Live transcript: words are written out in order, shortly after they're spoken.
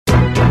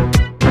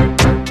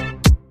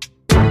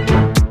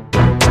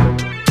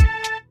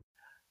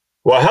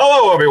Well,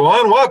 hello,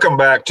 everyone. Welcome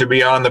back to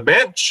Beyond the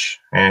Bench.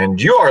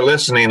 And you are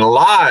listening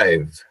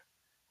live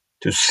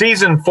to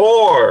Season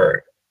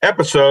 4,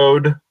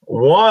 Episode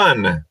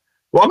 1.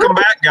 Welcome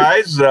back,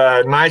 guys. We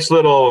had a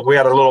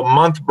little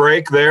month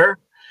break there.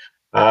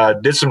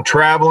 Did some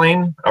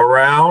traveling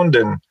around.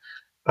 And,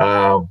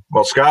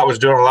 Scott was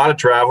doing a lot of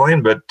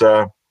traveling. But,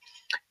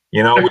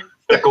 we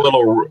took a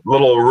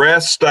little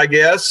rest, I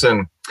guess,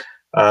 and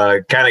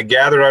kind of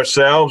regathered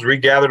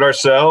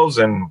ourselves,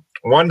 and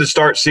wanted to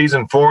start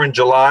Season 4 in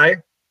July.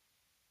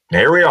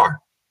 Here we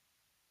are.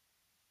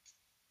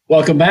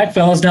 Welcome back,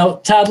 fellas. Now,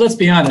 Todd, let's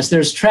be honest.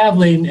 There's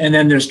traveling and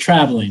then there's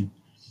traveling.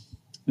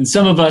 And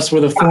some of us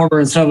were the former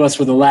and some of us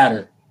were the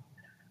latter.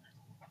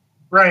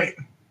 Right.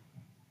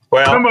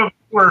 Well, some of us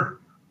were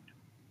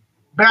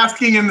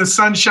basking in the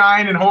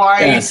sunshine in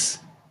Hawaii. Yes.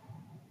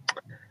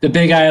 The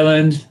Big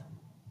Island.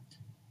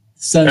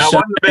 Sunshine. That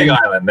wasn't the Big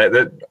Island.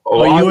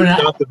 You were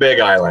not the Big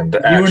Island.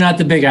 Actually. You were not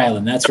the Big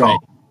Island. That's right.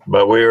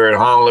 But we were in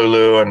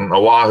Honolulu and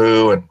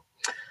Oahu, and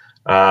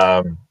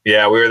we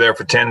were there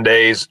for 10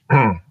 days.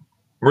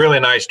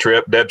 Really nice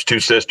trip. Deb's two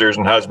sisters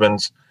and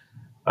husbands.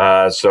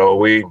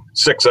 So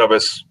 6 of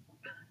us,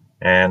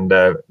 and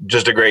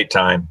just a great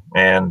time.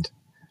 And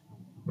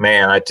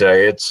man, I tell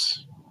you,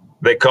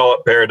 they call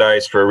it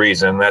paradise for a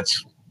reason.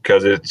 That's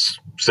because it's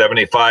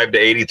 75 to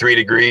 83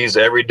 degrees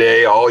every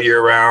day, all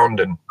year round.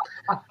 And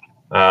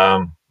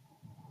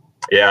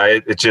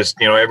it's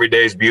just, every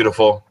day is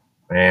beautiful.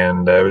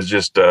 And it was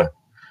just a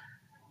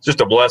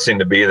blessing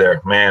to be there,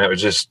 man. It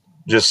was just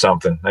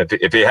something.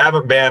 If you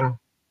haven't been,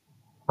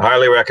 I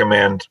highly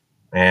recommend,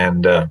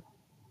 and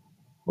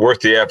worth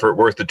the effort,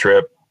 worth the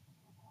trip.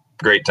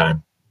 Great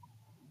time.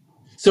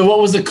 So what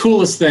was the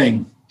coolest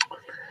thing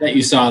that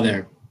you saw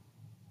there?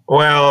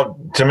 Well,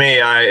 to me,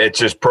 it's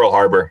just Pearl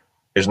Harbor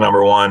is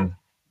number one.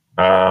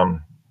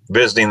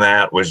 Visiting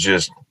that was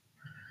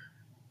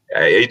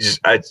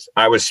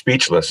I was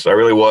speechless. I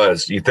really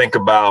was. You think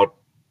about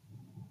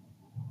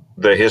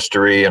the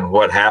history and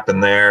what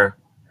happened there,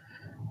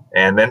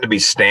 and then to be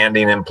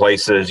standing in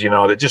places,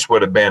 that just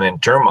would have been in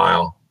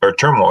turmoil,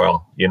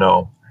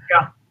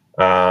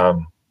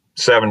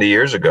 70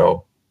 years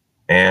ago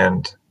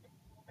and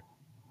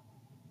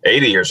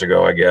 80 years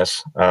ago, I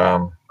guess,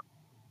 to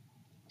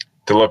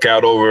look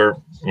out over,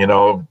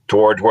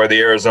 towards where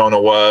the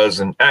Arizona was.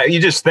 And you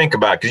just think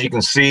about it, because you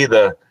can see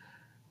the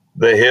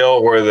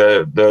hill where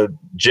the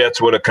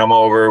jets would have come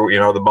over,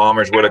 the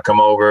bombers would have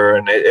come over,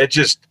 and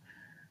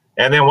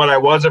and then what I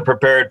wasn't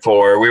prepared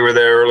for, we were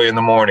there early in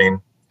the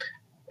morning,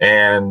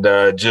 and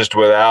just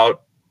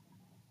without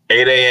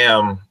 8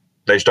 a.m.,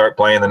 they start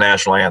playing the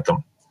national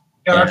anthem.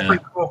 Yeah, that's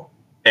pretty cool.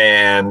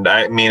 And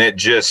I mean, it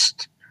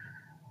just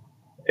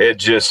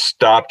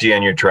stopped you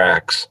in your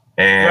tracks.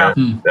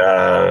 And,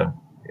 I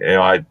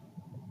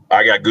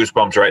got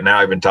goosebumps right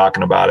now, even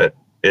talking about it.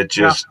 It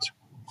just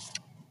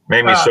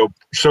made me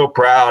so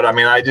proud. I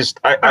mean, I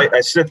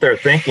sit there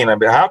thinking,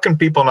 how can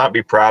people not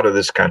be proud of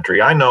this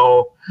country? I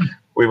know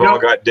we've all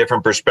got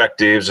different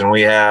perspectives and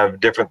we have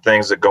different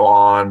things that go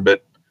on,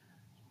 but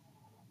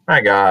my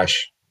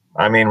gosh,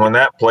 I mean, when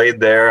that played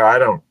there,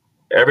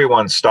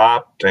 everyone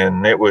stopped,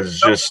 and it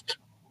was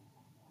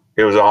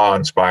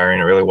awe-inspiring.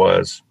 It really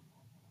was.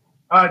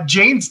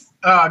 Jane's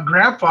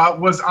grandpa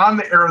was on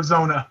the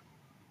Arizona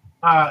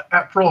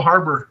at Pearl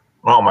Harbor.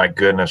 Oh my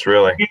goodness,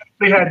 really?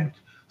 They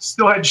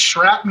still had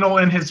shrapnel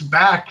in his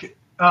back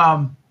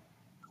from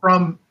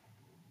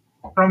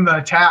the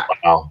attack.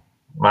 Wow,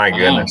 my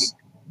goodness.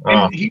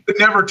 And he would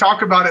never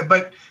talk about it,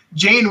 but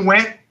Jane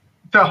went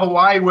to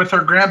Hawaii with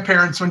her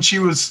grandparents when she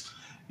was,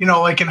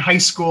 like in high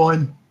school,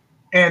 and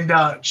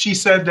she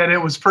said that it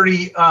was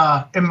pretty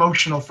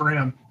emotional for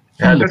him.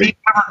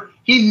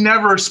 He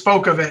never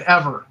spoke of it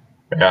ever.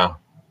 Yeah.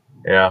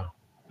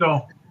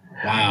 So,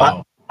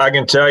 wow. I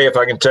can tell you, if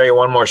I can tell you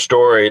one more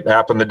story, it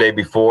happened the day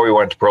before we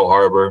went to Pearl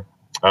Harbor.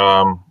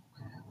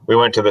 We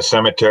went to the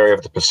Cemetery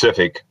of the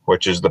Pacific,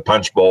 which is the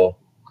Punch Bowl.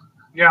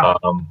 Yeah.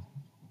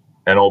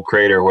 An old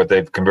crater, what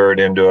they've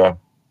converted into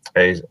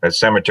a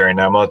cemetery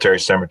now, military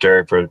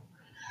cemetery for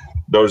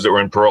those that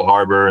were in Pearl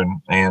Harbor,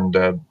 and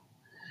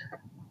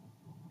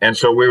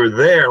so we were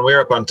there, and we were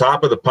up on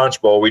top of the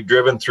Punch Bowl. We'd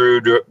drove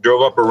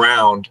up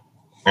around,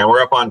 and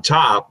we're up on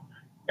top,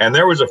 and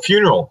there was a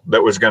funeral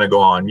that was going to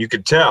go on. You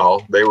could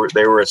tell they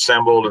were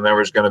assembled, and there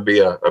was going to be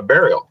a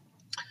burial.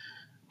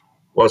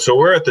 Well, so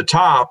we're at the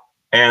top,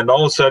 and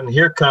all of a sudden,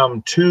 here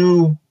come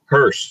 2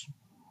 hearse,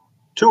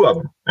 2 of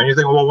them, and you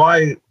think, well,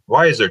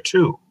 why is there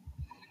 2?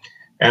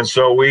 And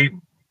so we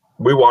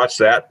watched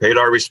that, paid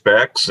our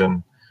respects,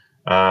 and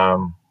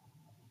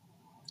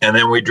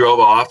then we drove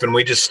off, and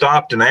we just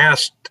stopped and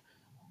asked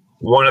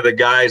one of the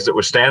guys that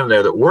was standing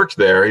there that worked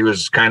there. He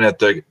was kind of at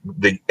the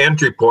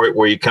entry point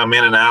where you come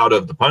in and out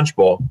of the Punch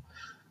Bowl,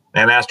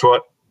 and asked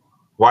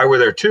why were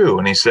there 2?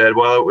 And he said,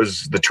 well, it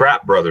was the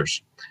Trapp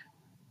brothers.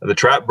 The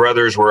Trapp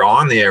brothers were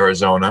on the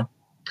Arizona,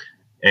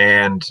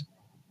 and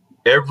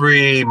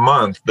every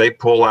month they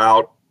pull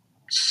out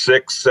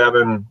 6,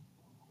 7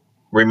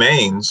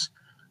 remains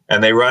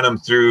and they run them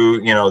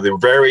through, the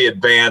very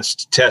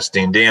advanced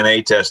testing,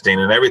 DNA testing,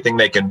 and everything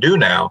they can do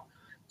now.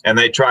 And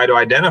they try to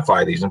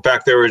identify these. In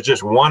fact, there was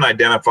just one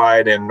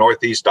identified in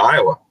Northeast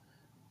Iowa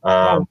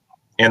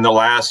in the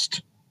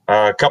last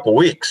couple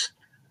weeks.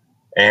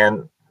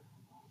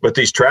 But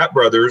these Trapp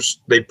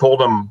brothers, they pulled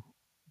them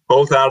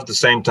both out at the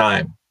same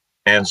time.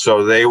 And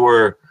so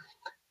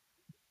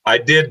I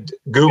did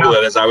Google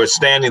it as I was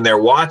standing there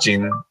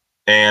watching,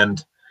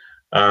 and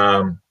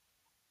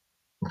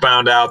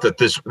found out that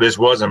this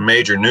was a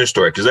major news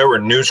story, because there were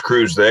news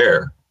crews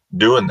there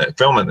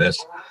filming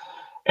this.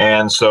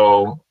 And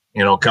so,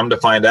 come to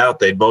find out,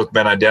 they'd both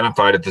been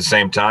identified at the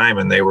same time,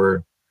 and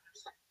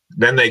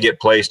then they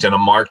get placed in a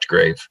marked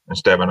grave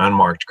instead of an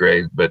unmarked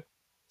grave. But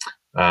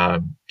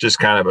just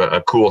kind of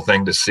a cool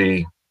thing to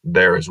see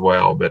there as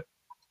well. But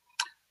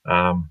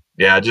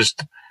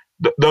just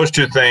those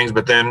two things,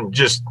 but then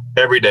just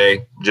every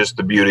day, just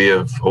the beauty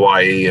of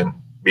Hawaii and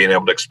being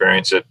able to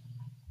experience it.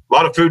 A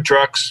lot of food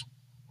trucks.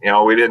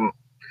 We didn't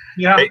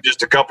ate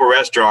just a couple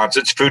restaurants.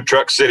 It's food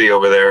truck city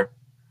over there.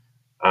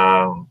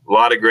 A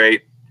lot of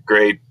great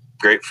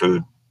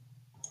food.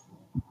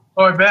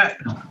 Oh, I bet.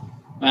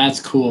 That's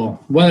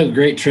cool. What a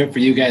great trip for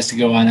you guys to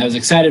go on. I was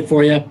excited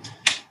for you.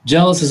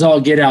 Jealous as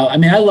all get out. I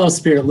mean, I love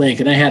Spirit Lake,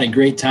 and I had a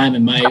great time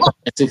in my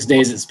 6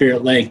 days at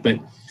Spirit Lake, but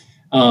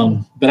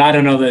I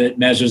don't know that it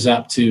measures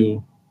up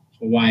to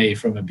Hawaii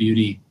from a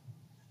beauty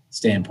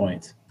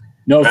standpoint.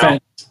 No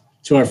offense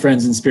to our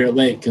friends in Spirit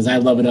Lake, because I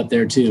love it up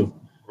there too.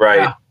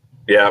 Right.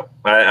 Yeah.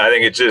 I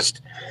think it's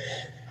just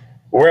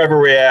wherever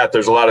we're at,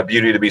 there's a lot of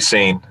beauty to be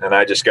seen, and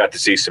I just got to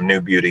see some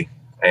new beauty,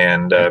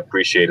 and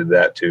appreciated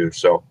that too.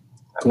 So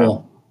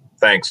cool.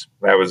 Thanks.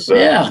 That was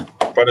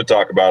fun to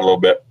talk about a little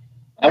bit.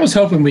 I was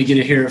hoping we get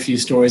to hear a few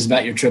stories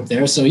about your trip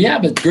there. So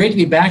but great to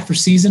be back for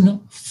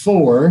season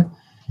 4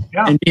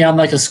 and be on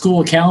like a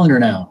school calendar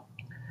now.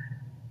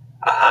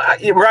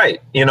 Right.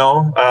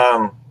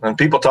 When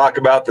people talk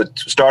about the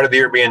start of the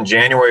year being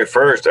January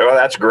 1st,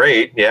 that's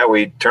great. Yeah,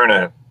 we turn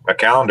a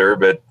calendar,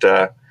 but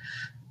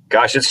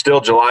gosh, it's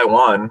still July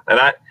 1.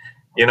 And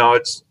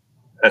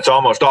it's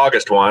almost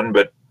August 1,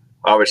 but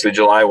obviously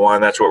July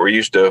 1, that's what we're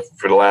used to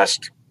for the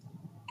last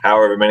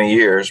however many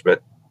years.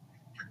 But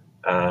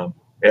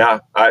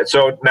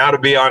so now to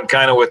be on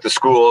kind of with the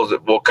schools,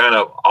 it will kind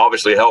of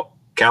obviously help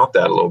count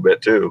that a little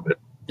bit too. But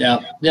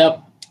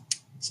yep.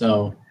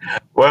 So,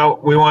 well,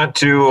 we want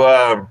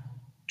to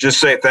just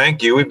say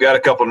thank you. We've got a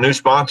couple new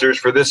sponsors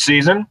for this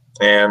season,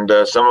 and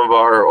some of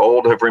our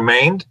old have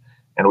remained,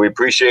 and we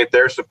appreciate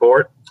their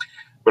support.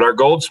 But our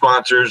gold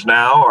sponsors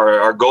now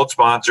our gold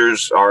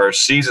sponsors are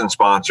season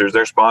sponsors.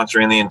 They're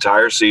sponsoring the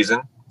entire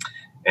season,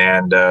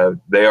 and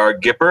they are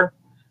Gipper,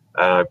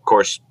 of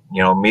course.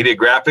 Media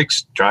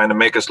Graphics, trying to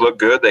make us look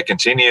good. They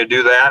continue to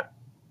do that.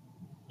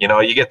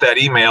 You get that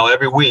email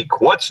every week.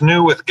 What's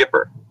new with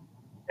Gipper?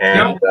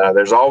 And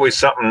there's always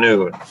something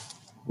new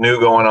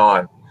going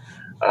on.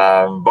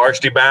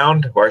 Varsity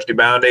Bound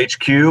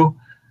HQ.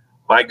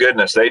 My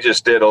goodness, they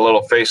just did a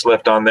little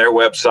facelift on their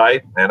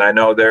website, and I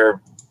know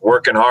they're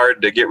working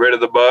hard to get rid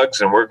of the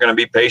bugs, and we're going to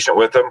be patient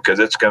with them, because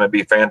it's going to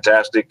be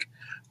fantastic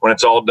when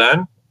it's all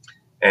done.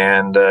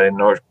 And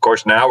of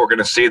course, now we're going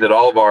to see that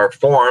all of our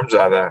forums,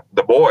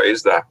 the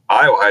boys, the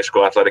Iowa High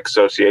School Athletic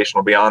Association,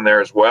 will be on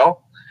there as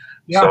well.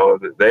 Yeah. So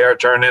they are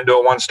turned into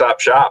a one-stop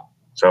shop.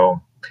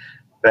 So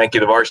thank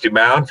you to Varsity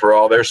Bound for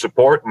all their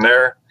support and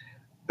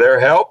their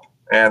help.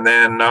 And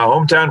then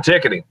Hometown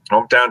Ticketing.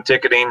 Hometown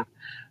Ticketing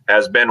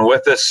has been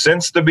with us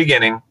since the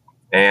beginning,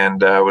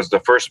 and was the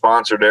first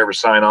sponsor to ever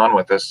sign on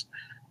with us.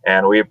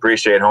 And we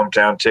appreciate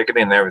Hometown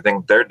Ticketing and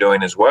everything they're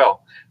doing as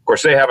well. Of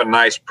course, they have a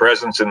nice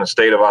presence in the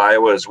state of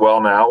Iowa as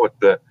well now with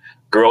the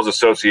Girls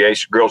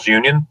Association, Girls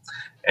Union,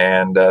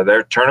 and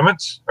their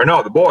tournaments. Or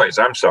no, the boys.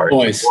 I'm sorry,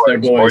 Boys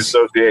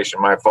Association.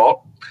 My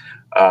fault.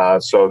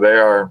 So they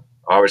are,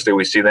 obviously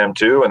we see them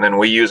too, and then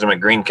we use them at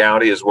Greene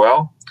County as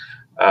well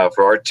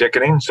for our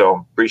ticketing.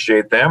 So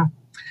appreciate them.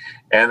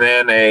 And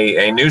then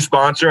a new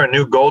sponsor, a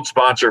new gold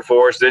sponsor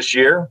for us this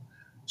year,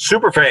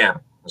 Superfan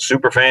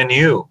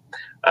U.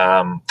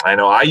 I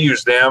know I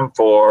used them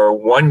for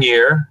 1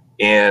 year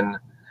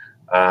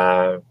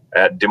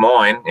at Des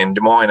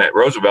Moines at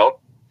Roosevelt.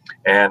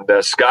 And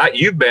Scott,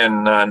 you've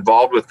been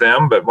involved with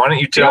them, but why don't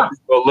you tell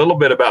people a little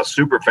bit about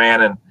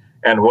Superfan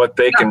and what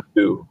they can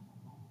do?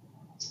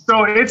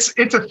 So it's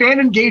a fan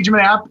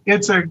engagement app.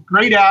 It's a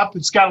great app.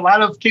 It's got a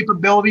lot of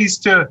capabilities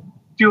to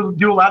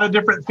do a lot of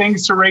different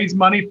things to raise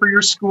money for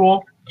your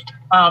school.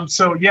 If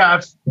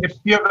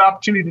you have an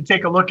opportunity to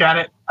take a look at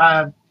it,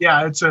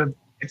 it's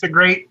a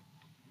great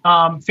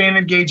fan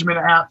engagement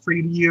app for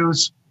you to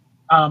use.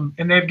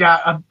 And they've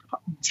got a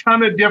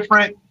ton of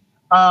different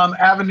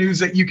avenues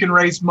that you can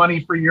raise money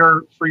for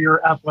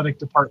your athletic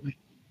department.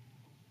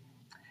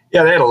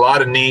 Yeah, they had a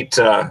lot of neat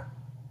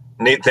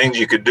things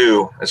you could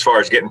do as far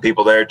as getting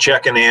people there,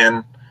 checking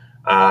in,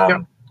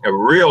 a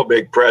real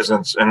big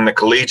presence in the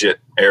collegiate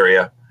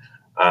area.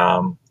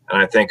 And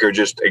I think are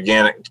just,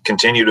 again,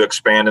 continue to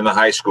expand in the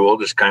high school,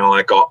 just kind of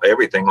like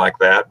everything like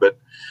that. But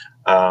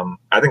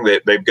I think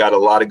they've got a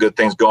lot of good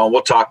things going.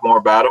 We'll talk more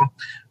about them.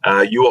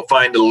 You will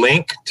find a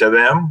link to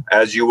them,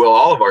 as you will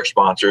all of our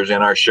sponsors,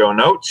 in our show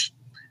notes,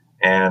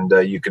 and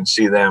you can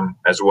see them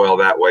as well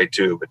that way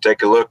too. But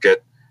take a look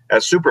at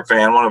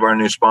Superfan, one of our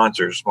new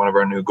sponsors, one of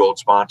our new gold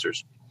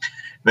sponsors.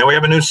 And then we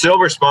have a new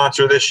silver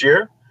sponsor this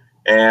year,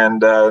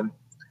 and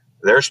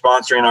they're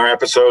sponsoring our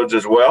episodes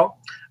as well.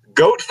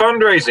 Goat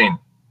Fundraising.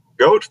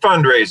 Goat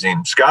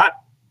Fundraising. Scott,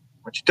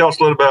 why don't you tell us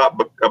a little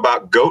bit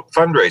about Goat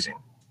Fundraising?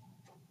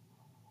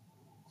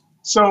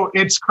 So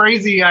it's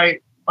crazy. I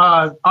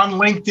on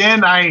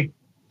LinkedIn, I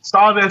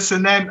saw this,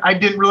 and then I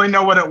didn't really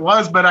know what it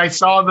was, but I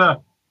saw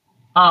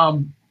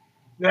the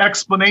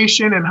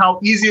explanation and how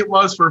easy it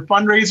was for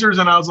fundraisers,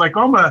 and I was like,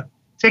 oh, I'm gonna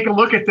take a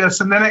look at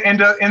this. And then it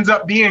ends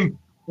up being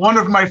one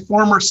of my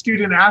former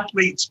student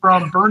athletes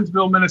from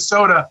Burnsville,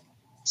 Minnesota.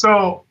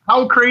 So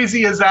how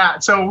crazy is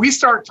that? So we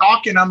start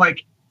talking. I'm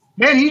like,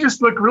 man, he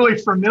just looked really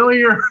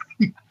familiar.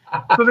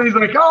 So then he's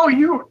like, oh,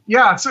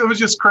 yeah. So it was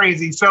just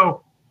crazy.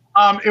 So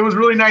it was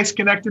really nice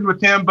connecting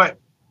with him. But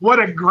what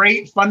a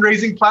great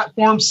fundraising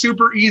platform.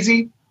 Super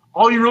easy.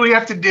 All you really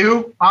have to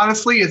do,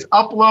 honestly, is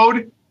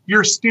upload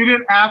your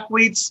student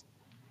athletes'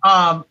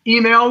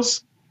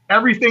 emails.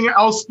 Everything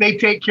else they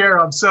take care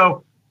of.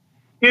 So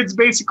kids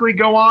basically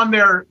go on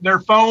their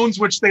phones,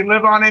 which they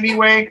live on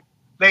anyway.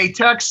 They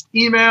text,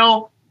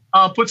 email,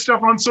 put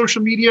stuff on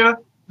social media.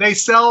 They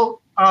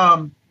sell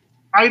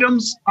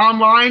items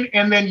online,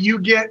 and then you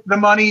get the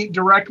money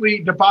directly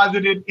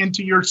deposited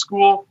into your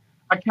school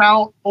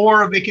account,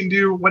 or they can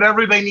do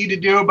whatever they need to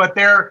do. But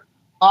they're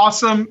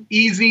awesome,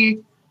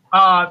 easy,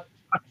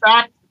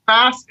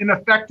 fast and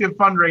effective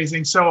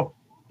fundraising. So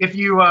if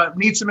you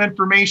need some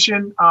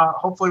information,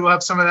 hopefully we'll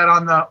have some of that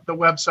on the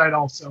website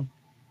also.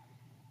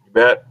 You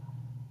bet.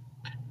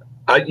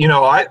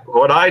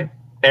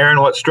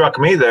 What struck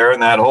me there in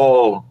that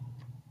whole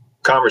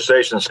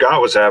conversation Scott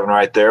was having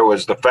right there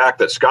was the fact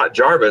that Scott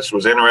Jarvis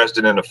was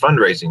interested in a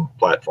fundraising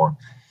platform.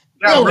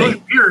 Yeah,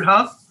 really weird,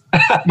 huh?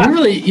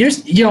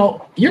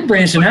 You're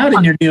branching out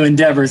in your new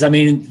endeavors. I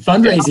mean,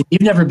 fundraising, yeah.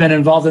 You've never been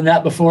involved in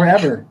that before,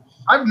 ever.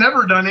 I've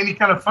never done any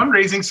kind of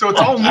fundraising, so it's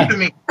all new to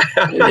me.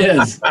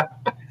 It is.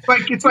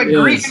 It's like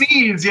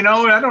Greekese,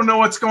 I don't know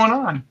what's going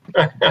on.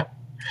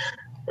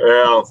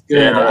 Well, good.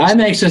 Yeah, I'm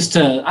anxious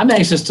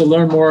to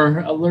learn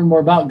more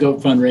about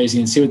Goat Fundraising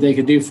and see what they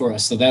could do for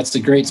us. So that's a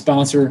great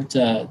sponsor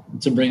to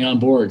bring on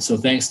board. So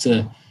thanks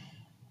to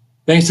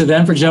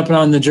them for jumping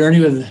on the journey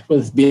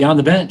with Beyond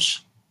the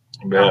Bench.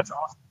 That's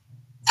awesome.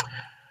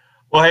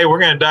 Well, hey, we're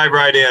going to dive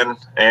right in,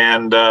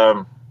 and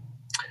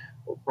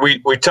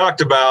we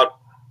talked about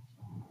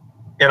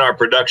in our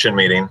production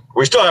meeting.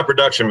 We still have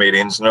production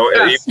meetings,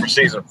 even for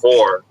season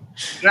 4.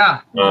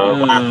 Yeah.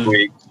 Last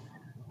week.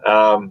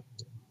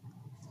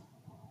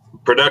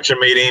 Production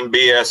meeting,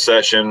 BS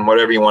session,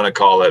 whatever you want to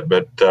call it,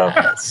 but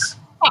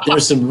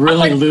there's some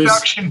really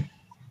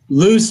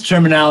loose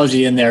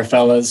terminology in there,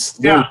 fellas.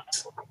 Yeah.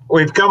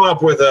 We've come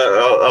up with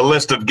a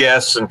list of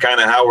guests and kind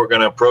of how we're going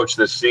to approach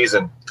this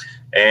season,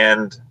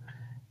 and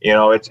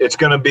it's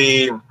going to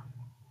be.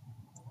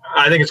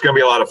 I think it's going to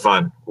be a lot of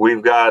fun.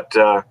 We've got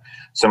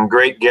some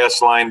great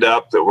guests lined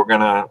up that we're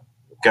going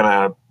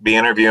to be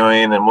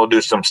interviewing, and we'll do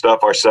some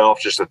stuff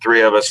ourselves, just the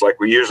 3 of us, like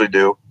we usually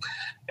do.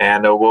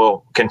 And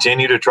we'll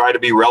continue to try to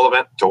be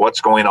relevant to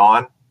what's going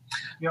on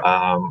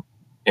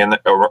in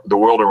the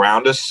world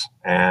around us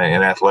in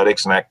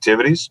athletics and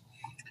activities.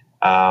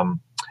 But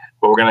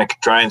we're going to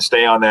try and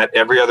stay on that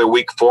every other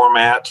week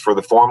format for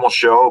the formal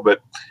show.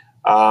 But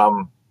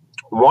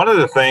one of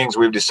the things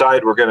we've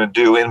decided we're going to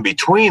do in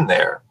between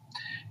there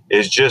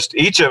is just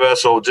each of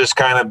us will just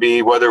kind of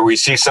be, whether we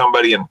see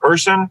somebody in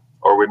person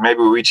or maybe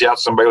we reach out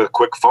to somebody with a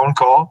quick phone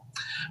call.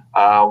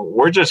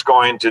 We're just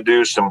going to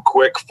do some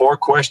quick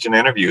 4-question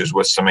interviews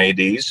with some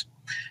ADs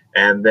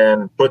and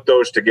then put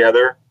those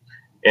together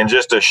in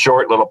just a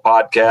short little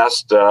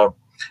podcast.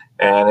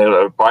 And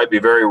it'll probably be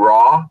very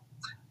raw,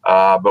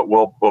 but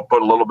we'll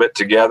put a little bit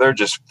together,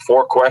 just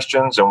 4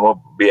 questions, and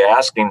we'll be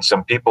asking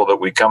some people that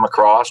we come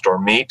across or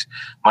meet.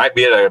 Might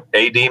be at an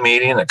AD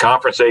meeting, a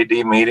conference AD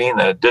meeting,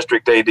 a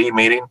district AD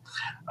meeting.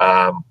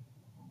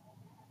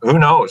 Who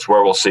knows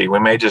where we'll see. We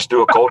may just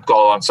do a cold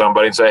call on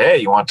somebody and say, hey,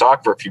 you want to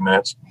talk for a few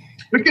minutes?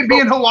 We could be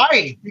in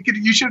Hawaii.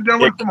 You should have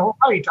done one from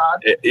Hawaii,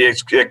 Todd.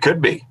 It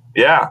could be,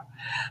 yeah.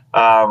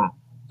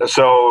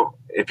 So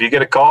if you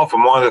get a call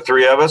from one of the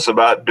 3 of us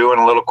about doing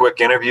a little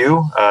quick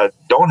interview,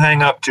 don't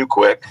hang up too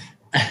quick.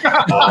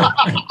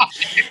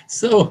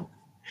 So,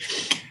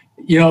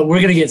 we're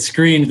going to get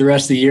screened the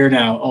rest of the year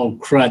now. Oh,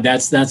 crud.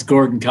 That's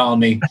Gordon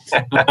calling me.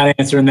 I'm not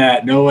answering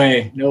that. No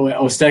way.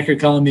 Oh, Stecker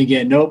calling me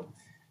again. Nope.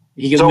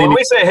 So when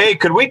we say, hey,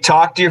 could I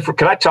talk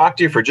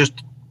to you for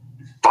just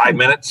 5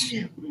 minutes?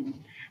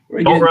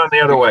 Don't run the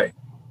other way.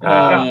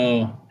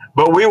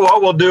 But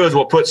what we'll do is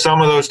we'll put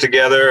some of those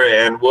together,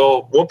 and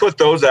we'll put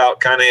those out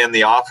kind of in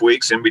the off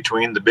weeks in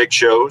between the big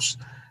shows,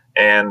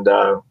 and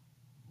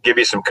give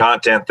you some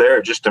content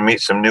there just to meet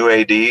some new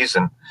ADs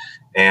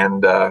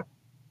and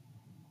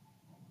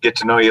get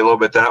to know you a little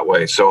bit that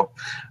way. So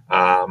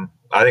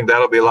I think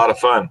that'll be a lot of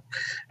fun.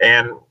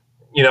 And,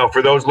 you know,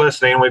 for those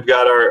listening, we've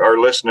got our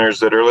listeners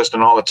that are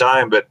listening all the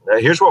time, but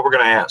here's what we're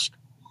going to ask.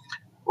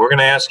 We're going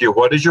to ask you,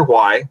 what is your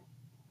why?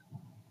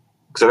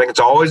 Because I think it's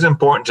always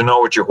important to know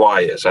what your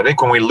why is. I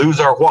think when we lose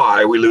our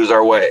why, we lose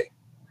our way.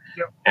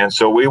 Yep. And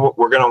so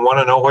we're going to want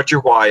to know what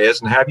your why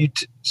is and have you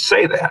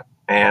say that.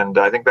 And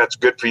I think that's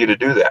good for you to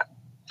do that.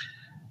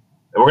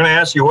 And we're going to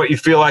ask you what you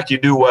feel like you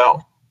do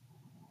well.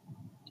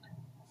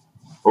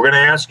 We're going to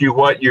ask you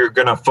what you're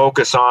going to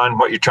focus on,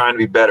 what you're trying to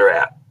be better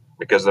at.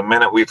 Because the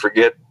minute we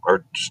forget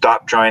or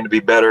stop trying to be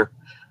better,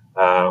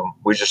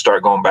 we just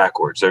start going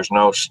backwards. There's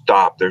no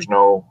stop. There's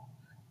no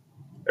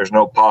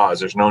pause.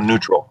 There's no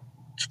neutral.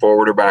 It's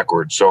forward or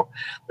backwards. So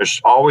there's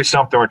always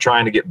something we're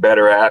trying to get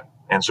better at.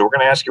 And so we're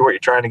going to ask you what you're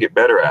trying to get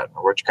better at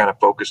or what you're kind of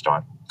focused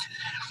on.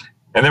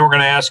 And then we're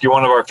going to ask you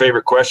one of our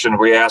favorite questions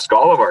we ask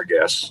all of our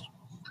guests.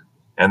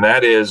 And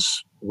that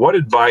is, what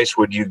advice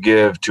would you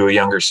give to a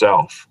younger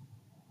self?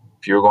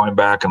 If you were going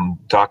back and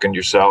talking to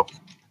yourself,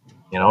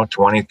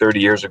 20, 30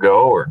 years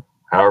ago or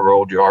however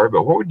old you are,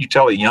 but what would you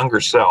tell a younger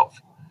self?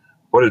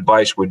 What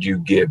advice would you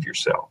give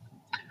yourself?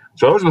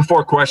 So those are the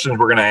 4 questions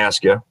we're going to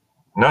ask you.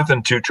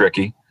 Nothing too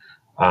tricky.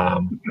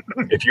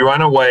 If you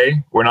run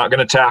away, we're not going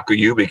to tackle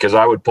you because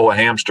I would pull a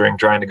hamstring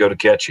trying to go to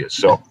catch you.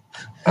 So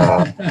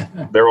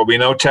there will be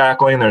no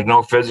tackling. There's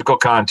no physical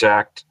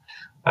contact.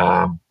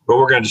 But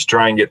we're going to just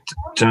try and get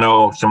to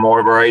know some more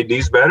of our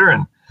ADs better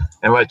and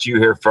let you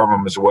hear from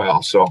them as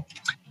well. So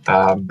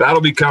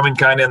that'll be coming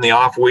kind of in the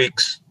off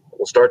weeks.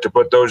 We'll start to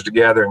put those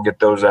together and get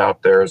those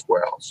out there as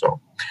well.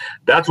 So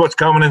that's what's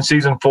coming in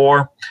season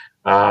 4.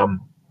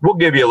 We'll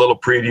give you a little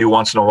preview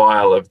once in a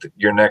while of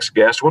your next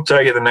guest. We'll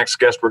tell you the next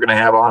guest we're going to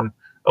have on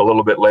a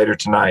little bit later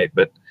tonight.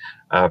 But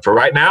for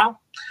right now,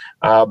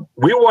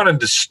 we wanted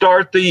to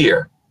start the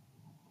year.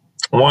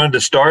 Wanted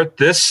to start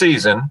this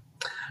season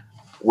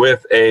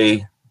with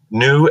a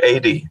new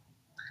AD,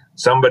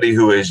 somebody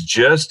who is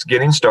just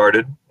getting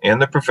started in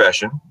the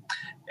profession,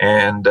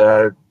 and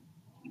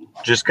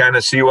just kind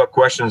of see what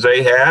questions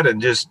they had and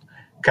just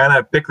kind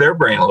of pick their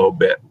brain a little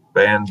bit.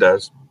 And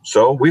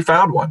so we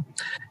found one.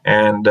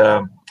 And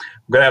I'm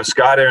going to have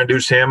Scott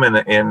introduce him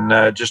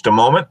in just a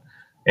moment.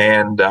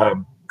 And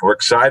we're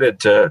excited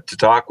to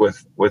talk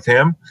with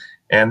him.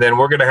 And then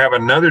we're going to have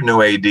another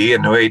new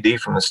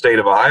AD from the state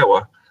of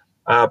Iowa,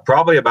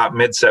 probably about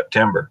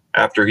mid-September,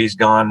 after he's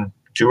gone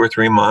 2 or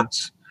 3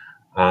 months,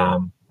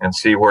 and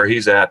see where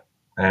he's at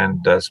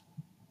and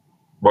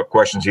what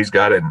questions he's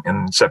got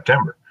in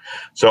September.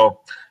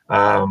 So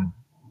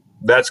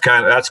that's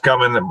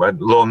coming, a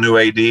little new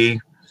AD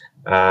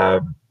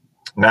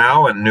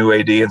now and new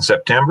AD in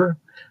September.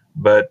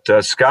 But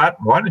Scott,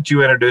 why don't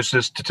you introduce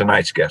us to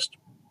tonight's guest?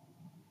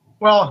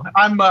 Well,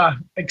 I'm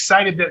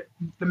excited that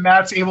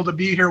Matt's able to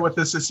be here with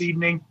us this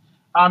evening.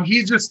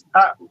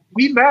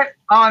 We met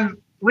on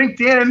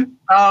LinkedIn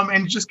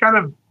and just kind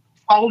of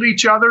followed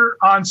each other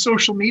on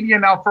social media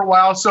now for a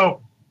while.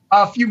 So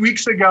a few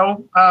weeks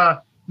ago,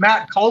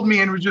 Matt called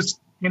me and was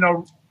just,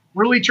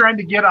 really trying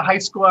to get a high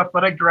school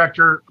athletic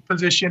director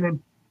position.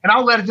 And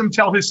I'll let him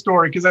tell his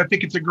story because I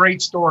think it's a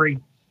great story.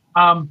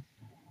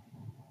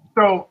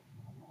 So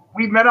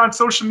we met on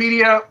social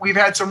media. We've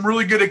had some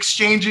really good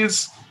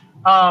exchanges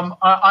on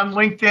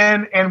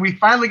LinkedIn, and we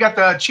finally got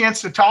the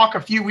chance to talk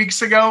a few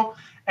weeks ago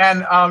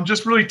and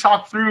just really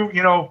talk through,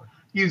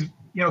 he's,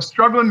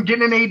 struggling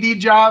getting an AD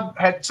job,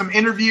 had some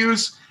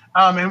interviews,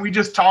 and we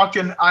just talked,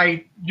 and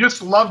I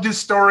just loved his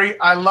story.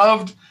 I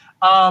loved,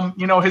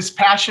 his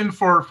passion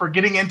for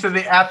getting into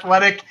the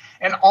athletic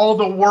and all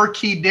the work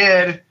he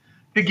did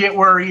to get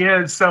where he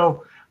is.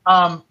 So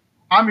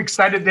I'm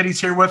excited that he's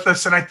here with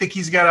us, and I think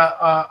he's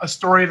got a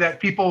story that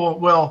people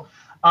will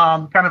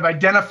kind of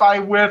identify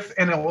with,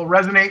 and it will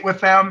resonate with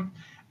them.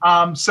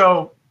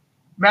 So,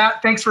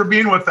 Matt, thanks for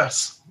being with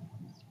us.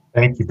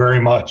 Thank you very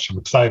much. I'm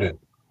excited.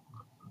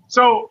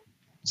 So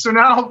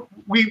now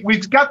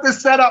we've got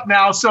this set up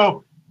now.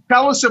 So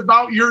tell us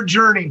about your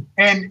journey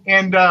and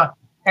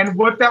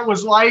what that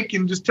was like,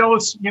 and just tell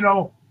us,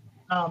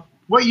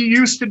 what you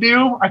used to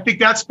do. I think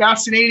that's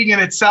fascinating in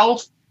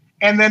itself,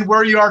 and then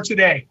where you are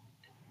today.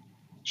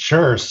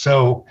 Sure.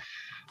 So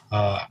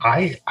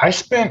I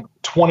spent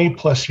 20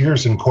 plus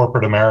years in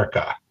corporate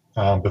America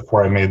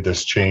before I made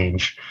this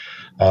change.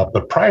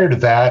 But prior to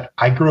that,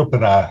 I grew up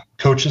in a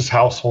coach's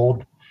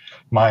household.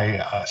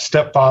 My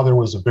stepfather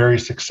was a very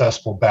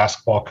successful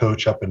basketball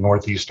coach up in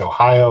Northeast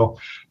Ohio.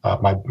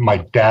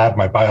 My dad,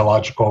 my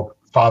biological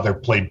father,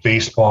 played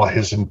baseball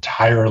his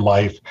entire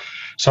life.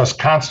 So I was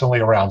constantly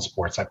around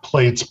sports. I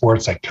played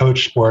sports. I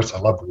coached sports. I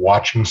loved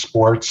watching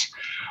sports.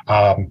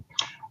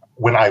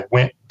 When I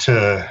went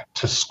to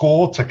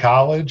school, to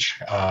college,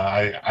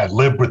 I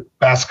lived with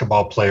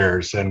basketball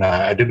players, and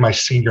I did my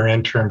senior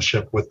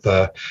internship with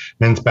the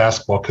men's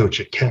basketball coach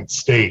at Kent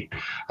State.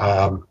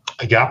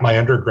 I got my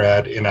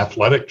undergrad in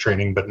athletic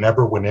training, but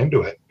never went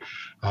into it.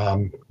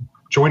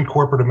 Joined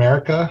corporate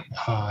America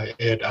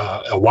at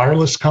a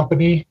wireless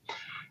company,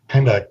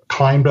 kind of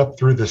climbed up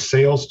through the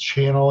sales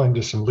channel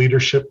into some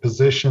leadership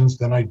positions.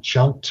 Then I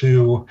jumped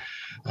to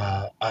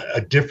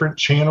a different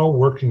channel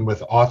working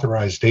with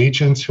authorized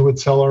agents who would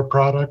sell our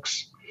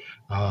products.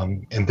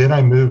 And then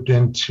I moved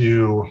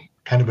into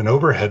kind of an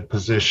overhead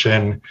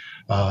position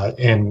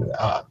in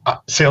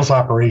sales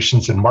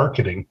operations and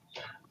marketing.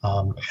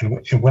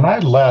 And when I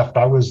left,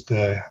 I was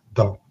the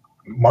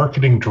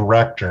marketing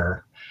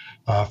director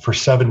for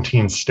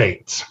 17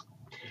 states.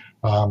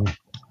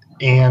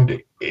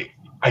 And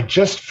I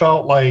just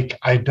felt like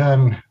I'd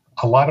done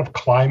a lot of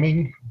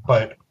climbing,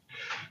 but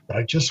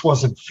I just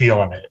wasn't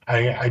feeling it.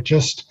 I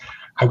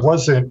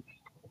wasn't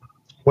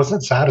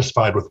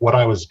satisfied with what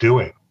I was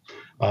doing.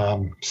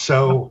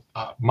 So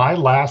my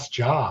last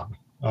job,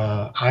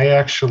 I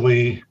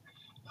actually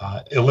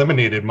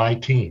eliminated my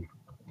team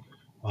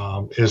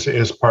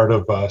as part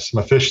of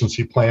some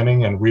efficiency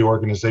planning and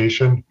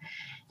reorganization.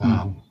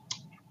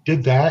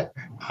 Did that,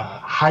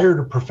 hired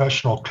a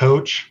professional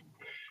coach,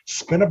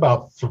 spent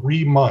about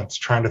 3 months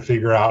trying to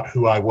figure out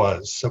who I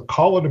was. So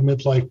call it a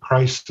midlife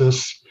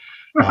crisis,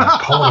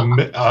 call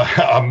it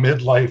a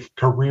midlife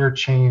career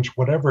change,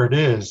 whatever it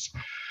is.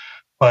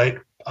 But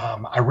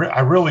I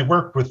really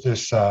worked with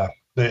this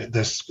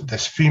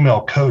this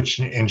female coach,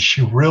 and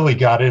she really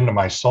got into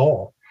my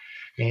soul.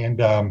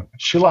 And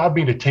she allowed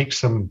me to take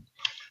some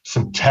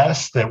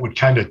tests that would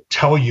kind of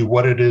tell you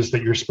what it is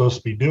that you're supposed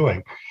to be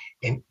doing.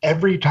 And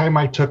every time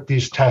I took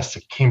these tests,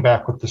 it came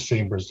back with the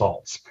same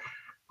results.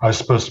 I was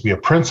supposed to be a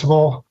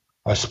principal,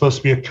 I was supposed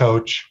to be a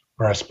coach,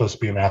 or I was supposed to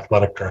be an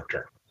athletic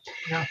director.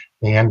 Yeah.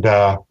 And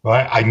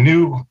I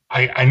knew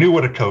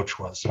what a coach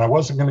was, and I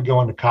wasn't going to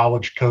go into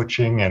college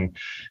coaching, and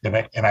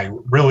I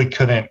really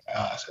couldn't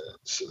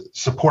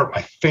support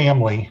my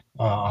family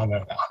on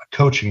a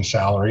coaching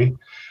salary.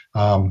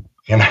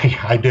 And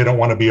I didn't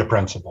want to be a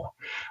principal.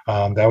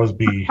 That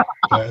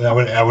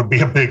would be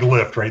a big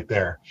lift right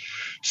there.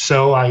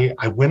 So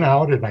I went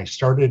out and I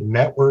started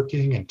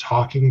networking and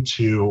talking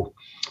to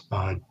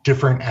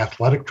different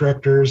athletic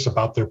directors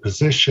about their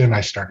position.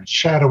 I started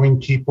shadowing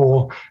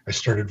people. I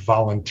started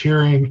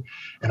volunteering,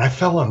 and I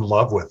fell in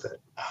love with it.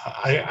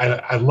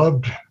 I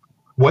loved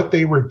what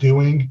they were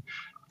doing,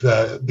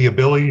 the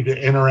ability to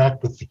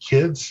interact with the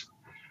kids,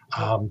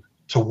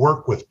 to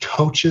work with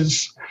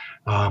coaches.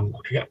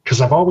 Because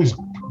I've always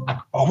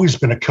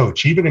been a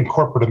coach. Even in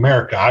corporate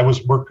America, I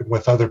was working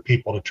with other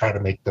people to try to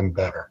make them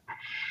better.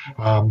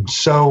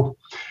 So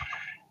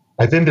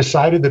I then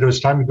decided that it was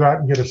time to go out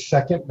and get a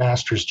second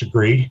master's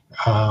degree,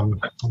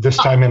 this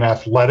time in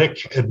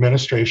athletic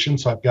administration.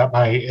 So I've got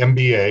my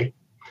MBA.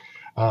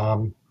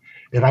 And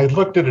I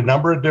looked at a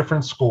number of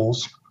different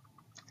schools.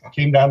 I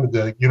came down to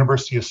the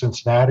University of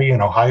Cincinnati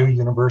and Ohio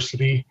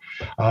University,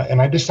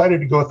 and I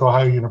decided to go with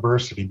Ohio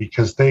University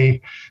because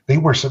they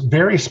were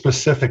very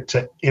specific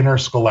to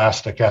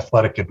interscholastic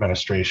athletic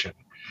administration.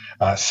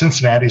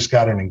 Cincinnati's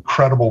got an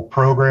incredible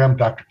program.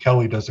 Dr.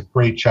 Kelly does a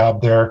great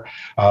job there,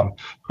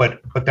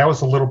 but that was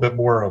a little bit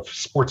more of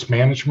sports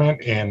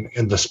management and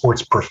the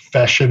sports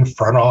profession,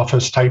 front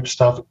office type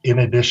stuff, in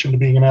addition to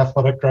being an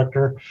athletic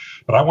director.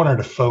 But I wanted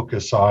to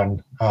focus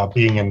on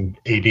being an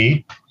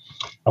AD.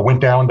 I went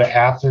down to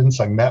Athens.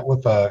 I met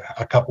with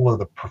a couple of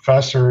the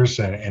professors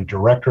and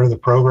director of the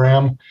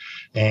program,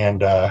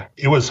 and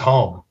it was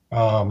home.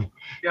 Now,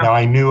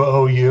 I knew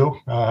OU.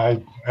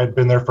 I'd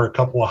been there for a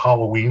couple of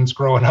Halloweens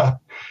growing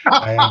up,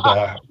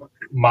 and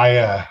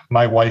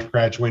my wife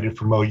graduated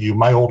from OU.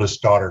 My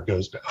oldest daughter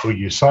goes to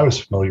OU, so I was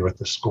familiar with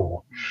the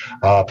school.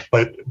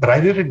 But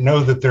I didn't know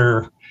that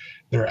their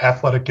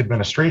athletic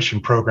administration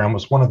program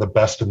was one of the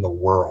best in the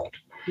world.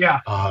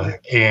 Yeah.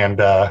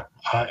 And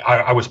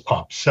I was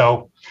pumped.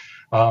 So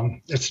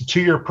it's a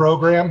 2-year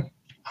program.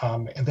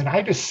 And then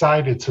I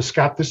decided, so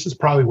Scott, this is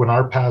probably when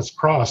our paths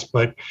crossed,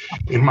 but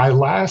in my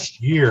last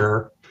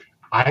year,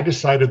 I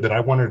decided that I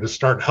wanted to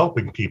start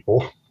helping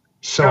people.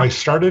 So I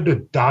started to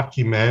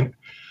document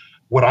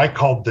what I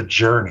called the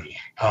journey,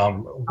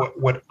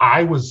 what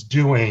I was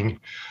doing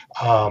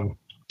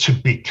to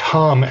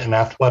become an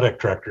athletic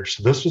director.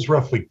 So this was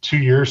roughly 2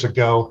 years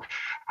ago.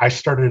 I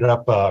started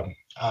up a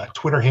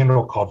Twitter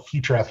handle called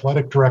Future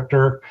Athletic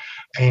Director.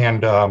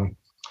 And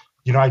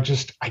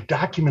I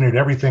documented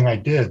everything I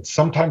did.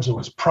 Sometimes it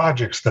was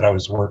projects that I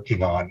was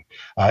working on.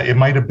 It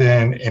might have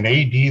been an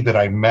AD that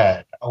I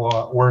met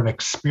or an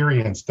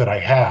experience that I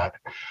had,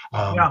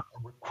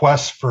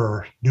 requests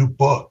for new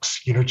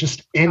books,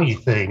 just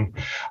anything.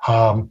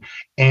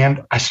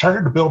 And I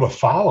started to build a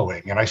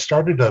following, and I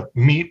started to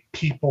meet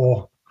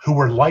people who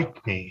were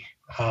like me.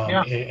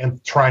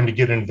 And trying to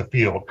get into the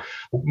field.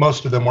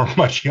 Most of them were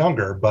much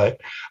younger,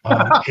 but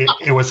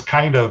it was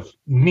kind of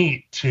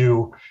neat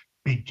to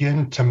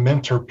begin to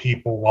mentor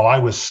people while I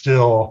was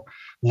still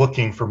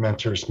looking for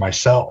mentors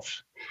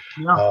myself.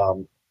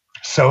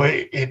 So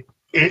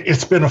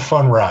it's been a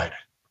fun ride,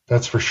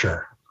 that's for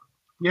sure.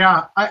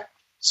 Yeah.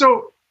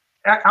 So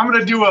I'm going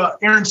to do a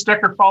Aaron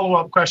Stecker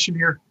follow-up question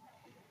here.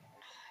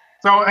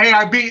 So, hey,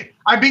 I beat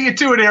you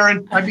to it,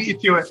 Aaron. I beat you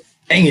to it.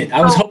 Dang it.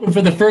 I was hoping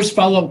for the first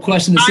follow-up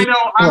question. I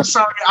know. I'm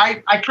sorry.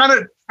 I kind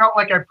of felt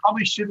like I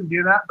probably shouldn't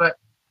do that, but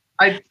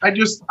I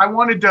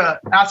wanted to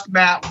ask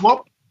Matt,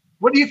 what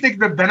do you think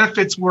the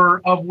benefits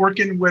were of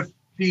working with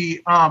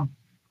the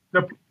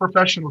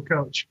professional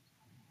coach?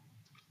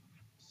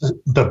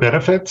 The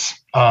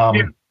benefits.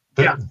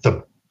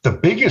 The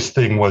biggest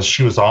thing was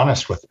she was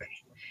honest with me.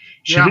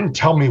 She didn't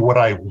tell me what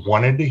I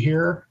wanted to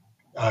hear.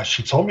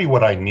 She told me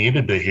what I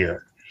needed to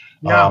hear.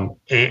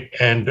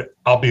 And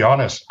I'll be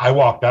honest, I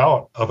walked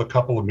out of a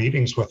couple of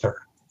meetings with her.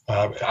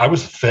 I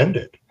was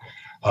offended.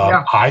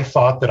 I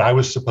thought that I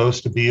was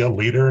supposed to be a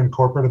leader in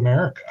corporate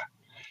America,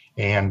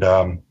 and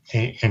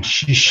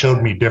she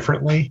showed me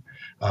differently.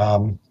 I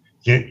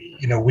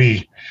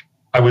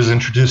was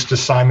introduced to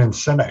Simon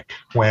Sinek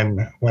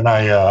when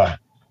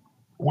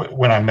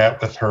I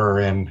met with her,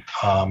 and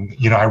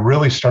I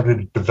really started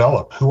to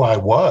develop who I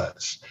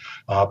was.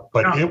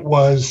 But it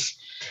was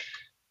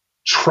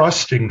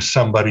trusting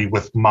somebody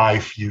with my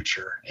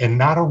future, and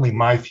not only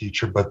my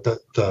future, but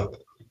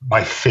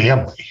my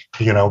family,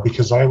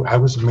 because I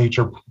was a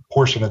major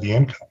portion of the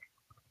income.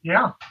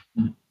 Yeah,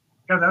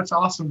 that's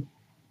awesome.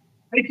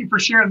 Thank you for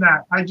sharing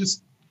that. I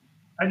just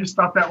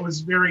thought that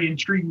was very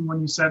intriguing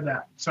when you said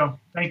that. So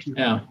thank you.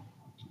 Yeah,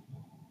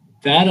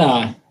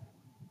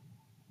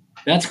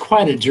 that's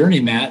quite a journey,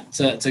 Matt,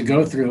 to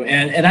go through.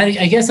 And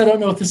I guess I don't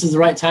know if this is the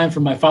right time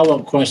for my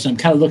follow-up question. I'm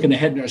kind of looking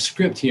ahead in our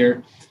script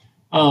here.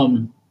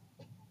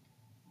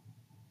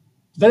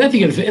 But I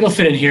think it'll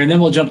fit in here, and then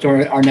we'll jump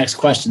to our next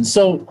question.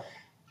 So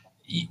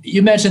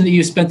you mentioned that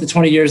you spent the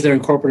 20 years there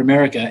in corporate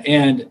America,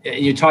 and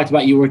you talked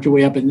about you worked your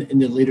way up in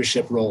the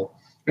leadership role.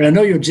 And I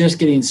know you're just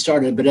getting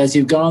started, but as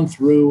you've gone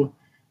through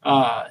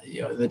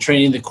the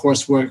training, the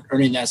coursework,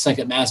 earning that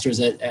second master's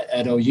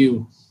at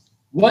OU,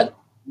 what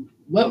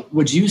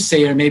would you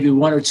say are maybe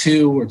one or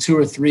two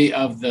or three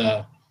of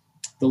the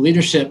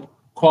leadership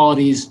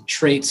qualities,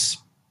 traits,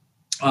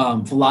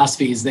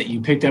 philosophies that you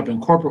picked up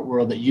in corporate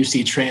world that you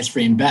see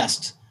transferring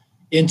best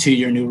into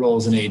your new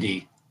roles in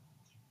AD?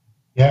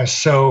 Yeah,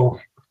 so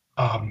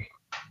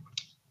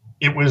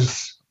it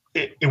was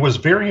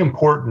very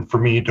important for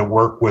me to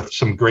work with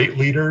some great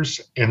leaders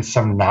and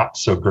some not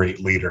so great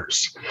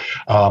leaders.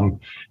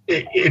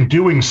 In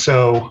doing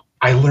so,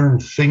 I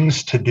learned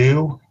things to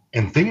do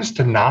and things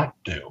to not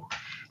do.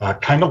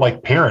 Kind of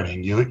like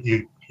parenting.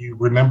 You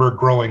remember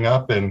growing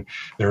up, and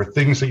there are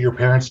things that your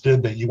parents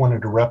did that you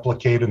wanted to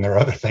replicate, and there are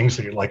other things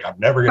that you're like, I'm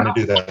never going to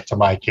do that to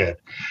my kid.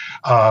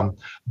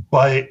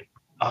 But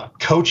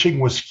coaching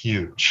was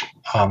huge.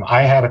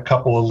 I had a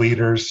couple of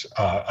leaders,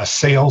 a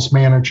sales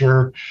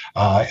manager,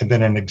 and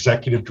then an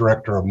executive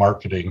director of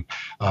marketing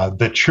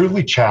that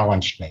truly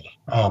challenged me,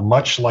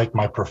 much like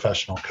my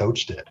professional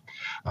coach did.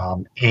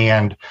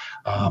 I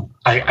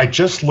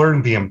just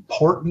learned the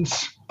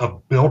importance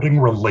of building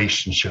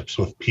relationships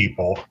with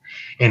people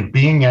and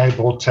being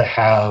able to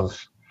have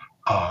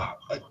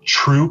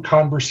true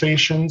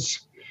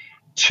conversations,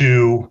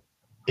 to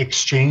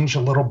exchange a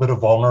little bit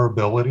of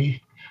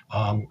vulnerability,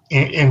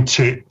 and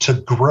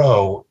to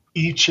grow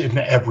each and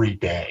every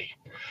day.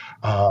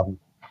 I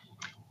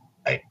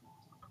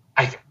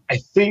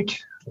think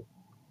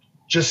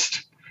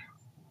just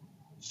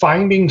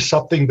finding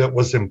something that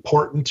was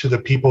important to the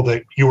people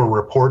that you were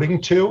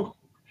reporting to.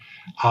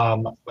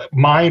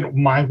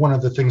 One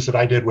of the things that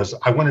I did was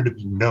I wanted to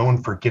be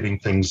known for getting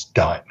things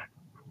done.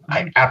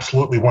 I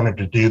absolutely wanted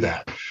to do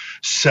that.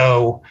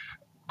 So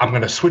I'm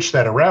going to switch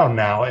that around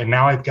now. And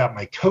now I've got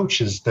my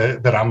coaches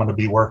that I'm going to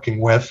be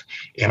working with,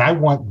 and I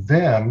want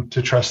them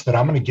to trust that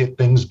I'm going to get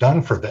things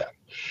done for them.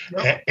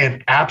 Yep.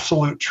 An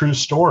absolute true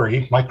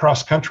story. My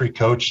cross country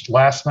coach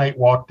last night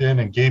walked in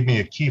and gave me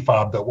a key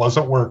fob that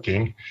wasn't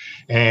working.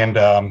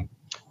 And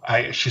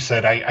she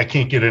said, I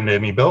can't get into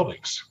any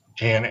buildings.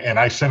 And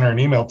I sent her an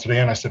email today,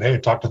 and I said, hey, I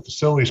talked to the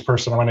facilities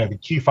person. I want to have a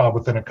key fob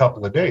within a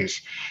couple of days.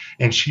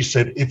 And she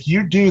said, if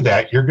you do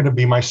that, you're going to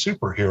be my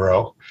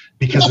superhero,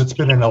 because it's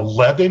been an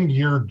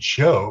 11-year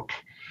joke.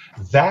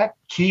 That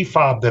key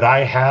fob that I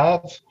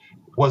have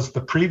was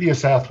the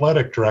previous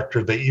athletic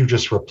director that you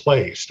just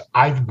replaced.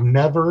 I've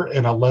never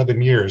in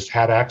 11 years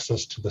had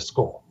access to the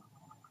school.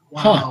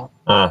 Wow.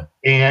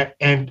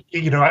 And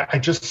I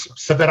just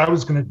said that I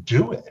was going to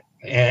do it.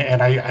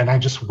 And I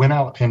just went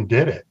out and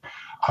did it.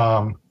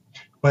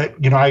 But,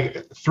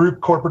 through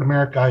corporate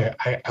America,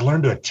 I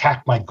learned to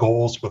attack my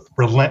goals with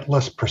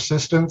relentless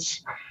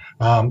persistence.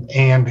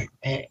 And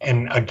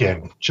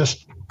again,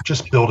 just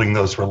building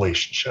those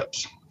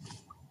relationships.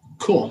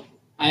 Cool.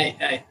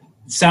 I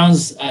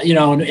sounds,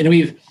 and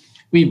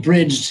we've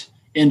bridged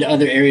into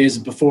other areas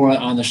before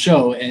on the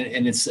show,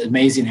 and it's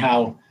amazing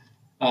how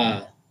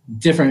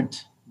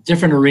different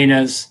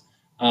arenas,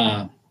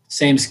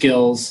 same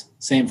skills,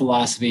 same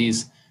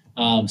philosophies,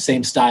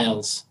 same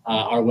styles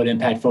are what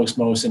impact folks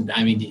most. And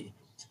I mean,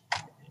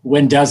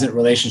 when doesn't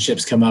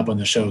relationships come up on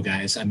the show,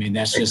 guys? I mean,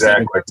 that's just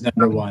everybody's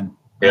number one.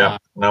 Yeah,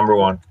 number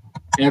one.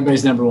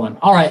 Everybody's number one.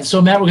 All right,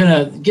 so Matt, we're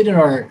gonna get in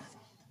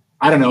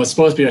I don't know, it's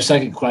supposed to be our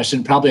second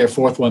question, probably our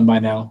fourth one by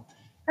now.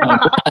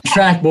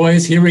 Track,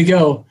 boys, here we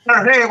go.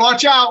 Hey,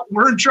 watch out,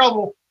 we're in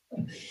trouble.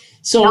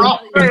 So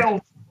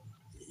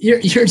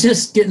you're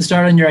just getting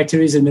started on your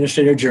activities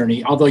administrator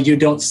journey, although you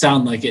don't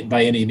sound like it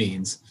by any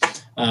means.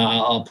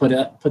 I'll put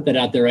that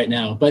out there right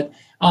now. But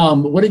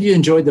What have you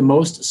enjoyed the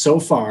most so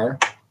far,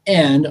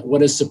 and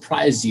what has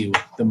surprised you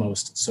the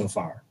most so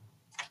far?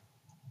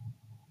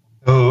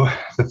 So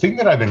the thing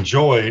that I've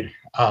enjoyed,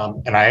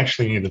 and I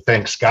actually need to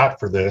thank Scott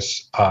for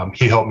this,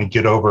 he helped me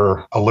get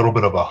over a little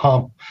bit of a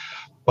hump,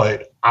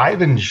 but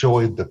I've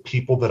enjoyed the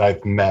people that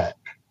I've met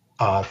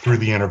through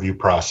the interview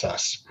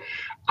process.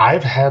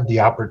 I've had the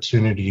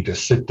opportunity to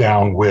sit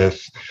down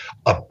with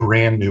a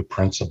brand new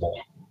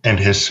principal and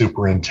his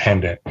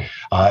superintendent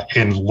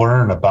and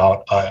learn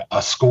about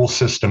a school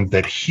system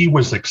that he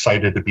was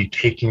excited to be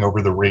taking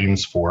over the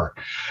reins for.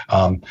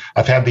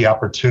 I've had the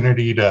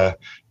opportunity to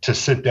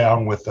sit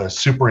down with a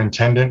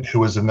superintendent who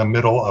was in the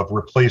middle of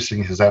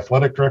replacing his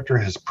athletic director,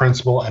 his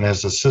principal, and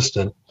his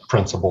assistant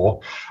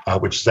principal,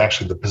 which is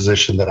actually the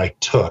position that I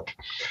took.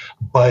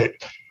 But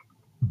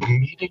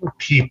meeting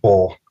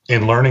people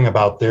and learning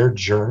about their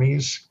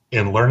journeys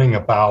and learning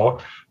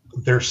about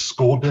their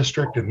school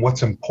district and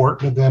what's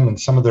important to them and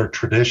some of their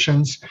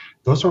traditions,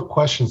 those were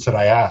questions that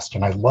I asked,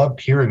 and I loved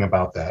hearing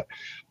about that.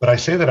 But I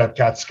say that I've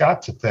got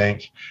Scott to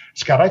thank.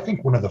 Scott, I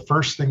think one of the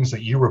first things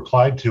that you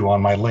replied to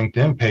on my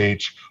LinkedIn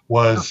page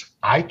was,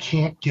 I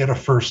can't get a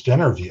first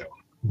interview.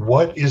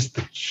 What is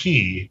the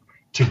key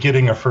to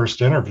getting a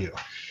first interview?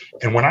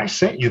 And when I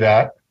sent you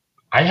that,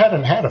 I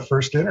hadn't had a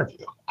first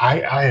interview.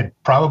 I had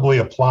probably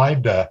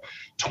applied to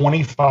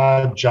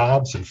 25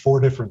 jobs in 4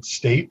 different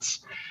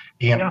states.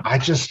 And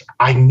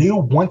I knew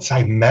once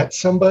I met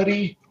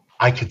somebody,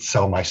 I could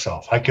sell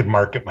myself. I could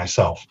market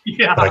myself,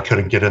 but I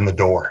couldn't get in the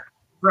door.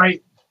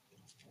 Right.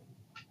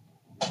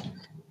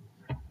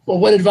 Well,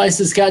 what advice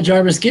does Scott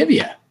Jarvis give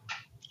you?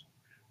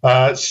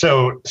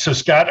 So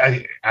Scott,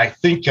 I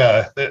think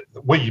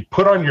what you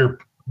put on your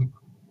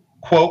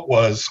quote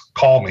was,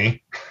 call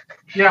me.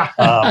 Yeah.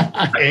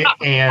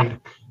 And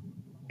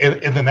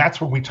then that's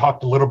when we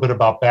talked a little bit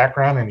about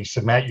background. And he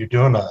said, Matt, you're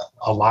doing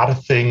a lot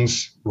of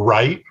things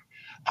right.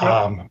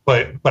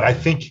 But I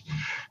think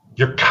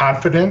your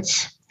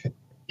confidence,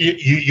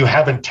 you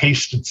haven't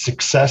tasted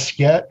success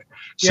yet.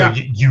 So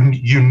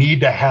you need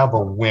to have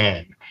a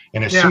win.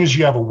 And as soon as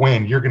you have a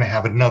win, you're going to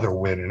have another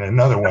win and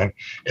another win.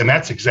 And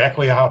that's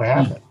exactly how it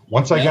happened.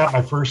 Once I got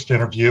my first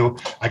interview,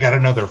 I got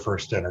another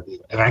first interview,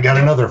 and I got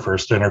another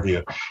first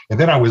interview. And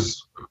then I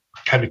was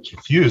kind of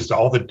confused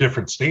all the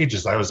different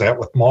stages I was at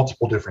with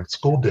multiple different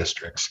school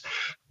districts.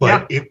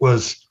 But it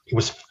was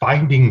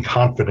finding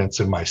confidence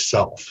in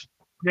myself.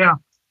 Yeah.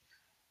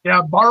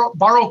 Yeah.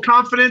 Borrow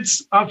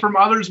confidence from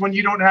others when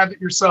you don't have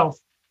it yourself.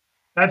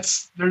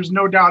 There's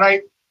no doubt.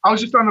 I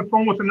was just on the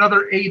phone with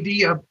another AD,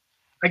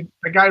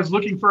 a guy who's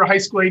looking for a high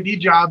school AD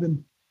job,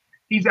 and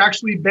he's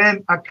actually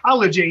been a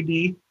college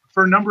AD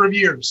for a number of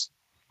years,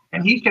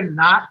 and he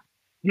cannot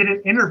get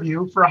an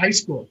interview for a high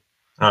school.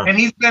 And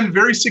he's been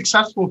very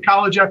successful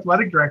college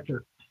athletic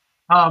director.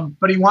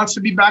 But he wants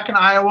to be back in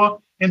Iowa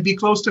and be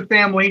close to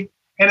family.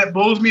 And it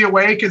blows me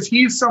away because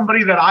he's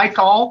somebody that I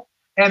call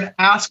and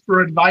ask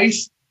for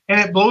advice. And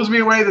it blows me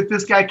away that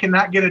this guy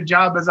cannot get a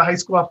job as a high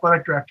school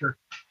athletic director.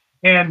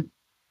 And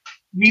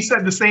he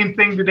said the same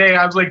thing today.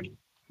 I was like,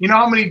 you know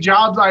how many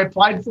jobs I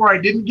applied for I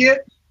didn't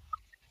get?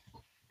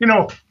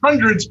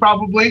 Hundreds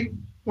probably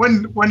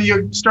when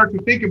you start to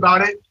think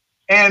about it.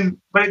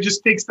 But it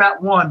just takes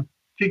that one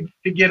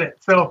to get it.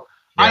 So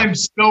I'm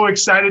so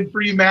excited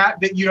for you, Matt,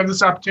 that you have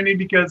this opportunity,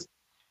 because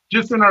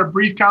just in our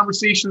brief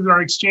conversations and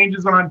our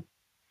exchanges on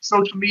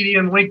social media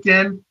and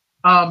LinkedIn,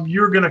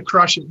 you're going to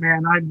crush it,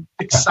 man. I'm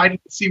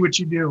excited to see what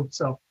you do.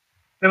 So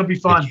it'll be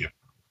fun. Thank you.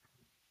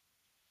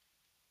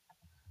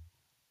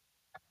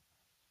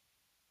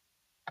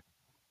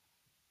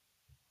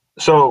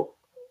 So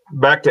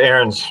back to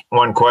Aaron's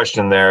one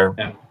question there,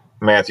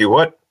 Matthew,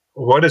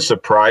 what has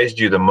surprised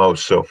you the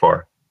most so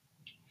far?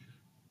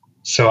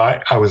 So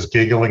I was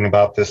giggling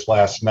about this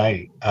last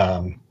night.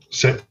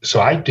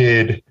 So I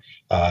did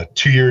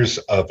 2 years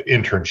of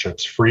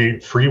internships,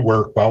 free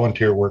work,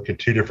 volunteer work at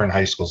 2 different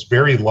high schools,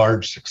 very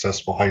large,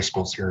 successful high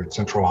schools here in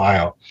Central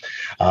Ohio.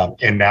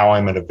 And now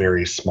I'm at a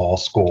very small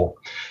school.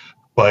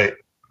 But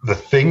the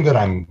thing that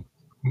I'm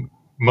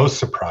most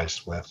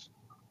surprised with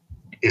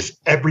is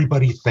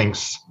everybody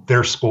thinks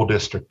their school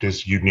district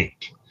is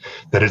unique,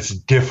 that it's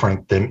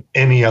different than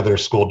any other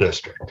school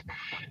district.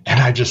 And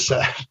I just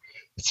said,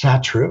 it's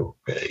not true.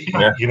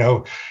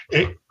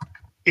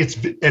 It's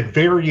at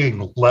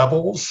varying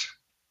levels,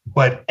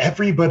 but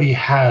everybody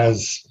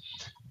has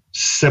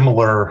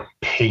similar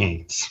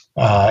pains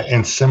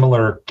and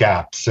similar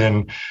gaps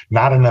and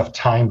not enough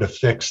time to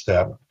fix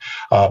them.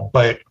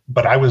 But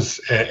I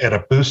was at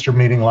a booster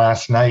meeting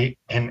last night,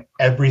 and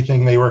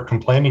everything they were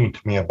complaining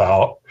to me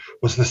about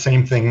was the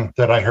same thing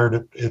that I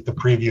heard at the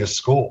previous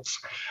schools.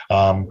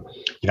 I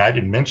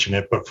didn't mention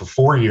it, but for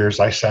 4 years,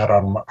 I sat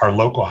on our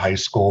local high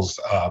school's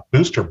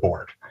booster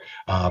board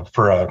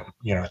for a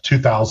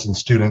 2,000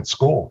 student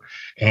school.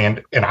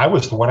 And I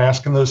was the one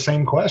asking those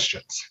same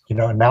questions,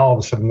 and now all of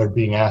a sudden they're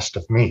being asked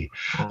of me.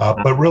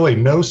 But really,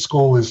 no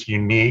school is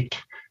unique.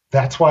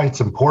 That's why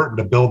it's important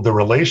to build the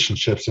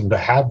relationships and to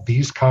have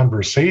these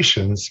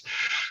conversations,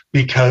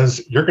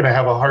 because you're going to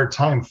have a hard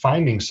time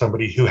finding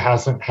somebody who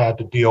hasn't had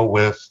to deal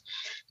with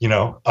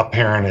a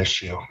parent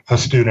issue, a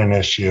student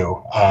issue,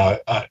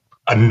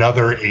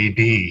 another AD,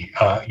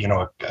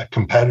 a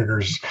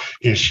competitor's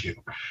issue.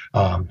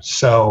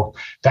 So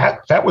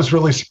that was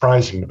really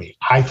surprising to me.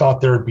 I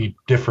thought there would be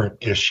different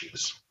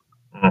issues.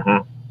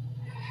 Mm-hmm.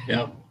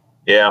 Yeah.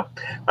 Yeah.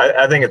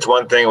 I think it's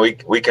one thing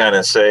we kind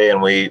of say,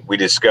 and we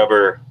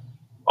discover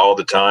all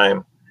the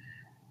time,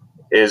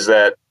 is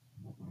that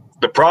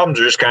the problems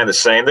are just kind of the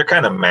same. They're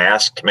kind of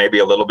masked maybe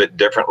a little bit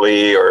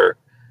differently or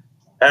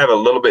have a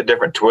little bit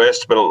different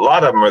twist, but a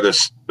lot of them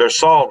they're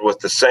solved with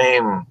the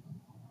same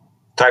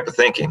type of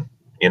thinking,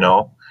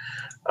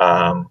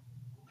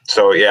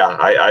 So yeah,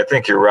 I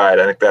think you're right.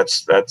 I think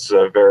that's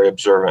very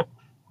observant.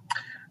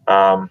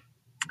 Matt,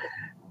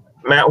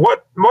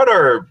 what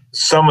are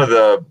some of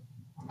the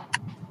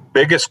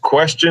biggest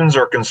questions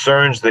or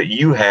concerns that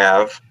you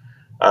have?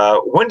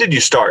 When did you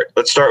start?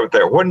 Let's start with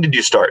there. When did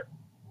you start?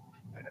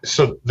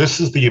 So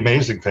this is the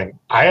amazing thing.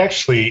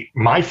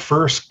 My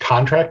first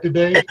contracted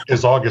day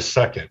is August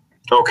 2nd.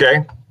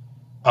 Okay.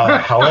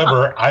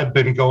 However, I've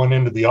been going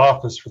into the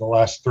office for the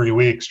last 3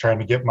 weeks trying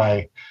to get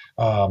my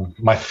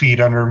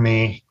feet under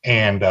me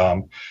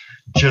and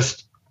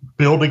just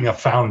building a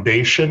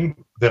foundation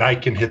that I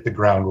can hit the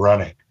ground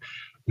running.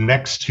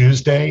 Next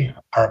Tuesday,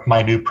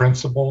 my new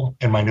principal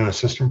and my new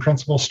assistant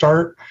principal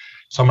start.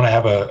 So I'm going to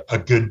have a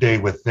good day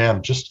with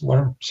them just to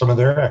learn some of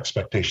their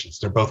expectations.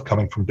 They're both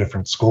coming from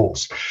different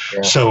schools.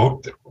 Yeah.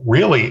 So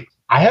really,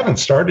 I haven't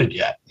started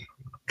yet,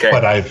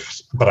 but I've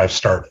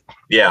started.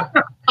 Yeah.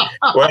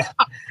 Well,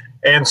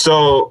 and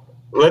so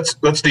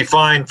let's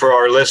define for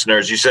our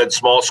listeners. You said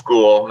small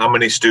school. How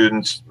many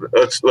students?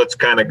 Let's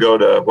kind of go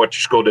to what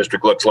your school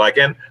district looks like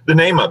and the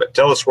name of it.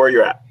 Tell us where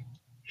you're at.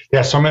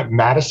 Yeah, so I'm at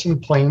Madison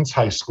Plains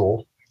High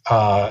School,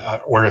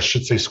 or I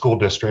should say school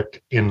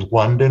district in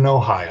London,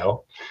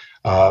 Ohio.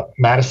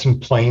 Madison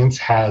Plains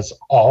has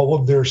all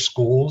of their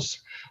schools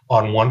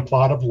on one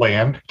plot of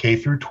land, K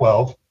through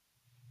 12,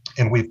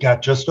 and we've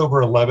got just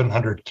over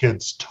 1,100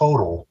 kids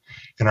total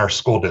in our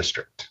school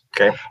district.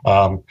 Okay.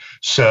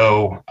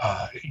 So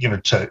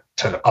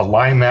to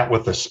align that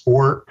with the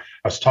sport,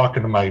 I was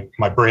talking to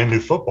my brand new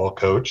football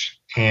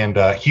coach, and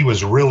he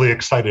was really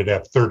excited to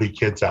have 30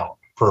 kids out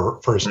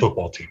for his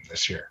football team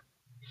this year.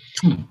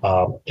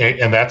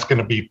 And that's going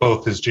to be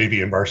both his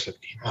JV and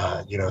varsity.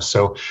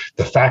 So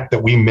the fact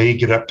that we may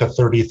get up to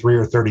 33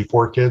 or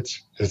 34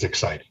 kids is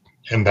exciting,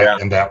 and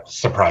that's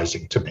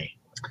surprising to me.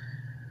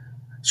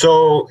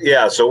 So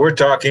we're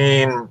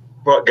talking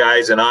what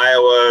guys in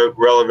Iowa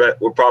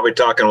relevant. We're probably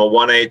talking a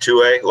 1A,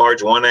 2A,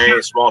 large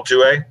 1A, small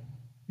 2A.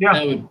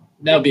 Yeah,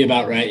 that would be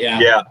about right. Yeah.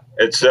 Yeah,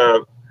 it's a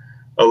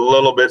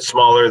little bit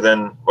smaller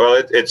than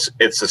it's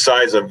the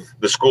size of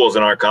the schools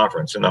in our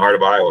conference in the heart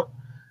of Iowa.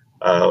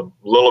 A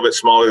little bit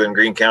smaller than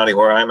Greene County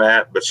where I'm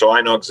at, but so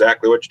I know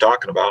exactly what you're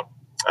talking about.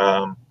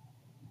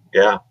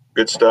 Yeah,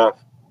 good stuff.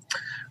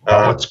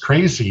 What's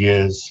crazy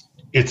is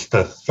it's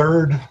the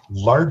third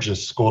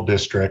largest school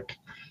district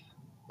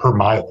per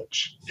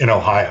mileage in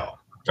Ohio.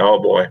 Oh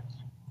boy.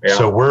 Yeah.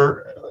 So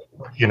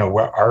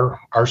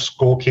our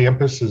school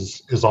campus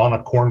is on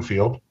a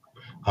cornfield.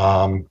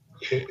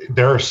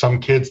 There are some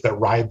kids that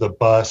ride the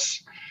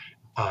bus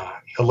a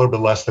little bit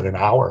less than an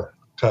hour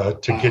to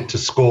get to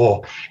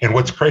school. And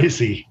what's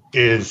crazy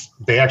is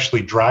they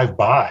actually drive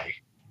by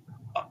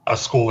a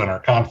school in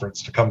our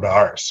conference to come to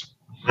ours,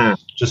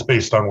 just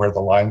based on where the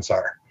lines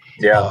are.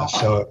 Yeah.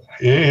 So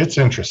it's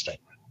interesting.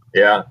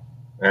 Yeah.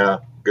 Yeah.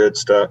 Good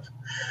stuff.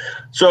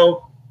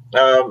 So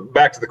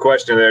back to the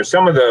question there,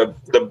 some of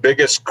the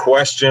biggest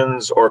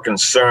questions or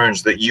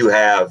concerns that you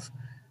have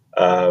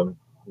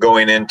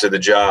going into the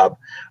job.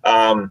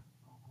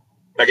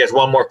 I guess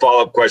one more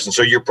follow-up question.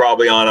 So you're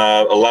probably on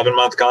a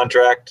 11-month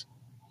contract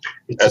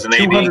as an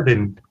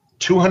AD?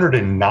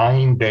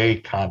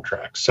 209-day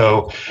contract.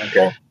 So,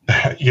 okay.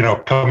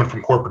 Coming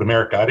from corporate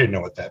America, I didn't know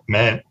what that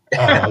meant.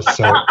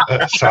 So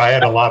I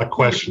had a lot of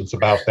questions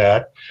about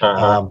that.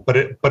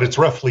 But it's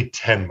roughly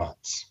 10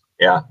 months.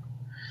 Yeah.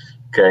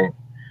 Okay.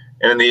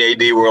 And in the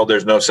AD world,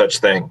 there's no such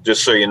thing.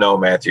 Just so you know,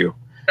 Matthew.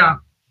 Yeah.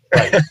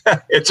 Right.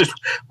 It's just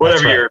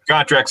whatever your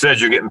contract says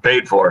you're getting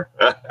paid for.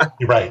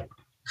 You're right.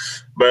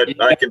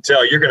 But I can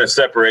tell you're going to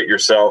separate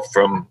yourself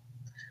from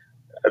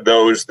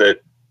those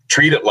that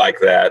treat it like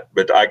that.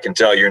 But I can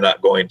tell you're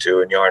not going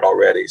to, and you aren't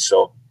already.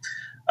 So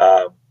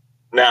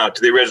now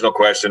to the original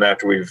question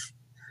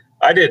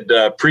I did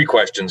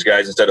pre-questions,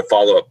 guys, instead of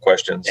follow-up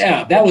questions.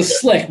 Yeah, that was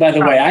slick, by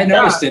the way. I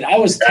noticed it. I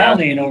was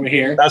tallying over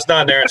here. That's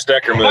not an Aaron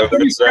Stecker move.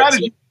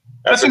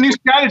 That's a new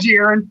strategy,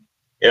 Aaron.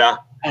 Yeah.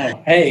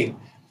 Oh, hey,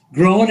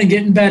 growing and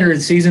getting better in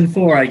season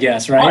 4, I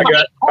guess, right?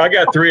 I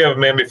got 3 of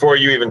them in before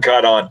you even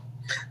caught on.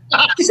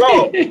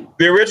 So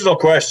the original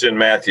question,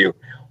 Matthew,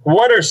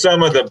 what are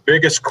some of the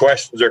biggest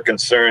questions or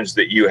concerns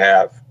that you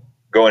have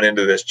going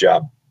into this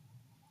job?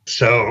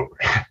 So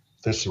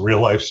this is a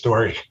real life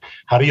story.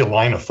 How do you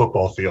line a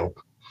football field?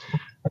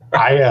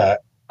 I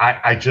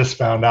just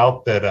found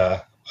out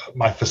that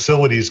my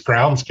facilities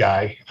grounds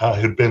guy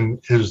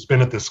who's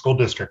been at the school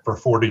district for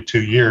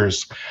 42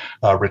 years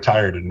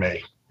retired in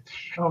May.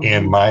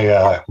 And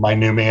my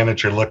new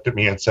manager looked at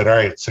me and said, "All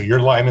right, so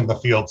you're lining the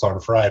fields on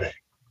Friday."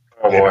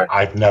 Oh boy.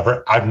 I've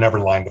never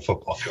lined a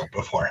football field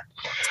before.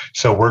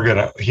 So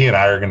he and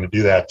I are gonna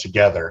do that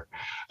together.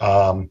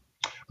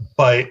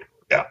 But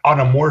on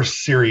a more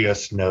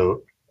serious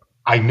note,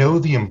 I know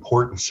the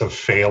importance of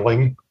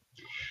failing.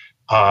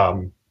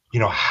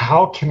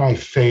 How can I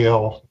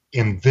fail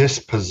in this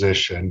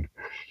position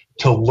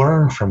to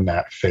learn from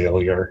that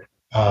failure?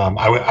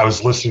 I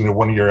was listening to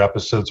one of your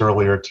episodes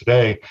earlier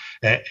today,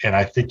 and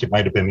I think it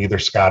might have been either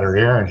Scott or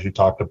Aaron who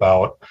talked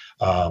about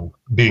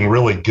being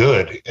really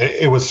good.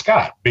 It was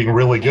Scott being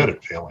really good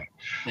at failing.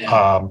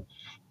 Yeah.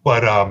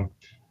 But I'm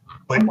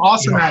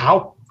awesome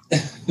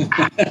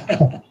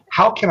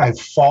how can I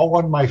fall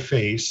on my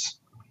face,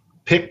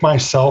 pick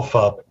myself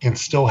up, and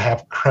still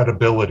have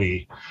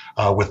credibility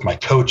with my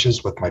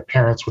coaches, with my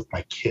parents, with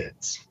my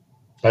kids?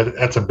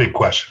 That's a big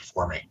question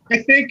for me.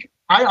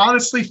 I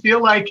honestly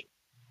feel like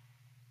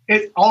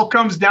it all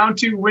comes down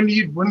to when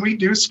we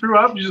do screw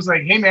up, you're just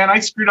like, hey man, I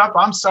screwed up.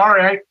 I'm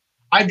sorry.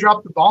 I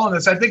dropped the ball in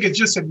this. I think it's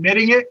just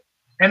admitting it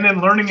and then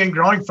learning and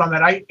growing from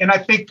it. I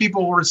think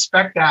people will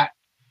respect that.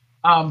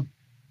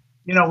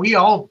 We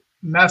all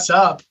mess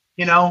up,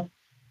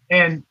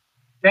 and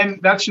then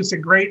that's just a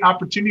great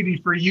opportunity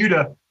for you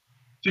to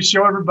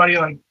show everybody,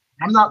 like,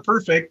 I'm not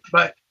perfect,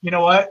 but you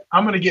know what?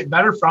 I'm going to get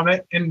better from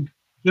it. And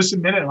just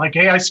admit it, like,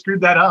 hey, I screwed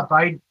that up.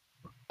 And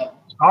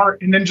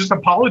then just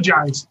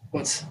apologize.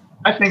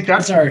 I think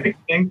that's a big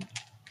thing.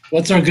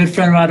 What's our good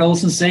friend Rod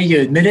Olson say?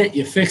 You admit it,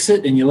 you fix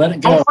it, and you let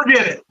it go. Don't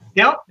forget it.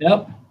 Yep.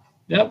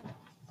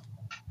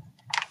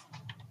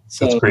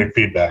 So, that's great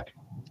feedback.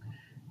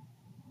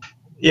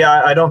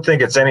 Yeah, I don't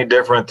think it's any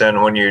different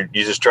than when you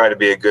just try to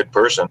be a good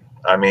person.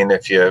 I mean,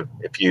 if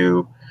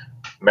you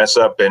mess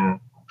up in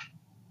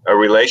a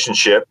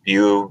relationship,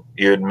 you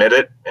admit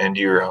it, and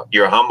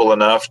you're humble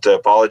enough to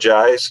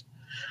apologize.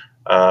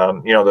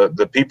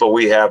 The people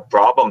we have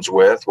problems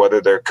with,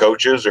 whether they're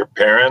coaches or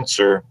parents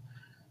or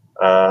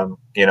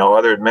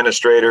other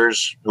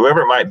administrators,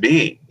 whoever it might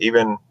be,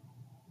 even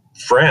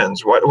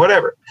friends,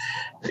 whatever.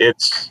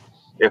 It's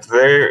if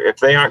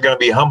they aren't going to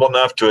be humble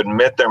enough to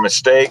admit their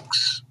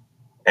mistakes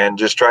and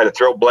just try to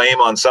throw blame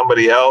on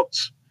somebody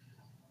else,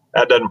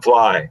 that doesn't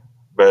fly.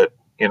 But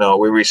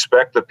we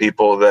respect the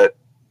people that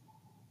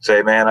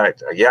say, man, I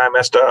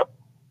messed up.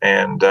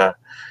 And the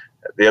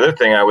other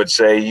thing I would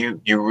say,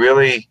 you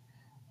really,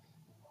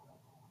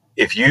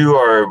 if you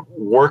are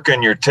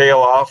working your tail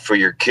off for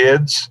your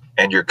kids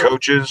and your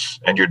coaches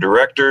and your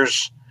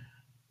directors,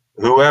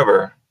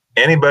 whoever,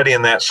 anybody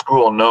in that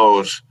school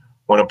knows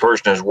when a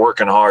person is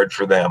working hard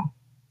for them.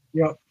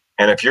 Yep.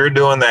 And if you're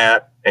doing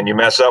that and you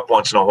mess up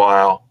once in a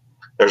while,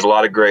 there's a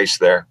lot of grace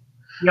there.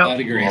 Yep. a lot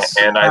of grace.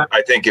 And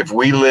I think if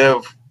we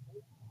live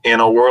in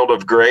a world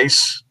of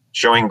grace,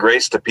 showing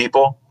grace to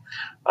people,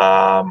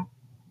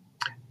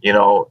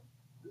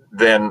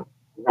 then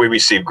we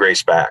receive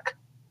grace back.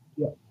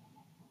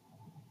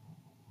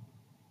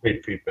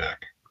 Great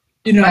feedback.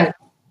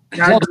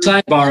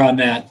 Sidebar on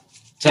that,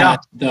 Todd,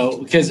 though,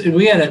 because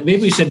maybe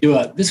we should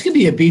this could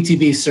be a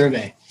BTB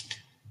survey.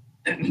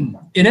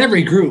 In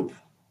every group,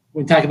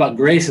 we talk about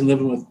grace and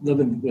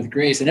living with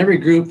grace. In every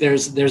group,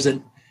 there's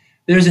an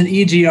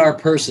EGR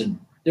person.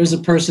 There's a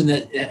person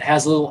that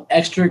has a little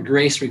extra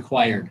grace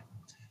required.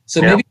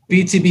 So maybe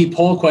BTB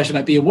poll question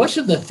might be, which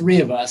of the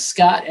three of us,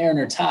 Scott, Aaron,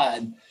 or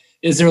Todd,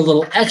 is there a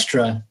little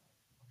extra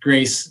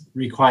grace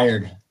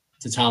required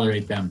to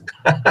tolerate them?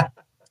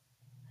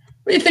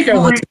 What do you think our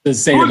listeners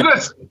say?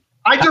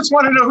 I just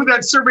want to know who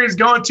that survey is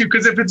going to,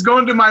 because if it's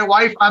going to my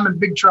wife, I'm in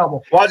big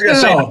trouble. Well, I was going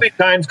to say, how many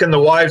times can the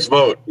wives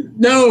vote?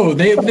 No,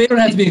 they don't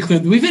have to be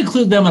included. We've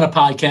included them on a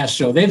podcast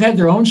show. They've had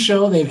their own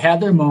show. They've had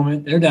their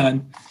moment. They're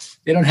done.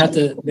 They don't have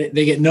to.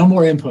 They get no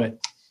more input.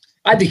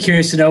 I'd be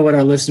curious to know what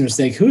our listeners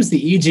think. Who's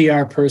the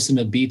EGR person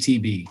of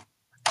BTB?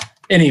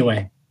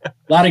 Anyway, a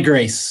lot of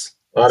grace.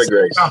 A lot of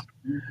grace.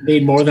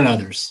 Need more than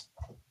others.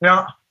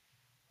 Yeah.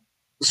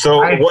 So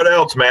what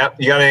else, Matt?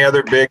 You got any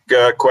other big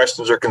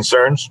questions or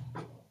concerns?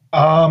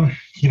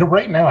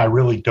 Right now I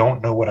really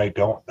don't know what I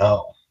don't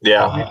know.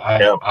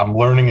 I'm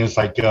learning as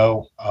I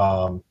go.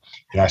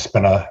 I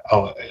spent a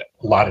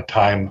lot of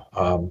time.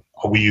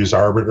 We use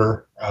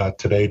Arbiter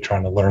today,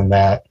 trying to learn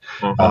that.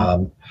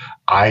 Mm-hmm.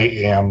 I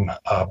am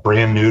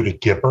brand new to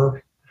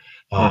Gipper.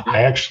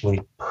 I actually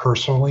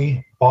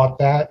personally bought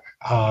that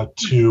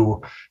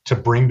to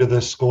bring to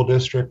this school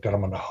district, and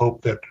I'm going to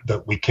hope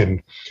that we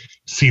can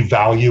see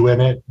value in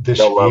it this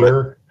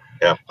year.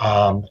 Yeah.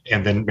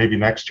 And then maybe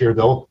next year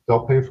they'll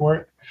pay for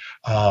it.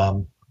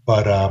 I'm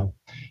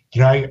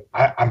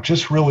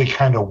just really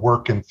kind of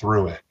working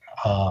through it.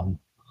 I'm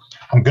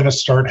going to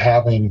start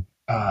having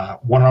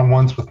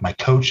one-on-ones with my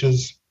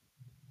coaches.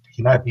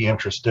 You might be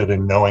interested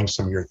in knowing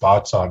some of your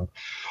thoughts on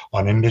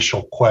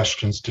initial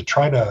questions to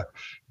try to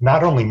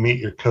not only meet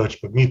your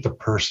coach, but meet the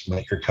person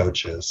that your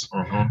coach is,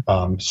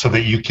 so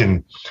that you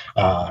can,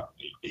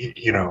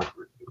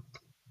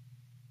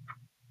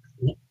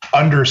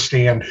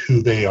 understand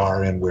who they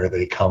are and where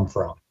they come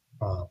from.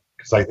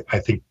 Because I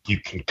think you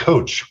can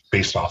coach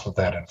based off of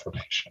that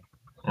information.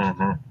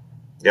 Mm-hmm.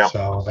 Yeah.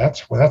 So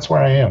that's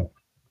where I am.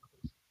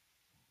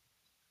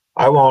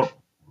 I won't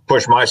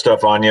push my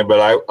stuff on you,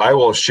 but I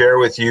will share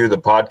with you the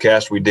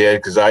podcast we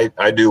did, because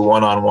I do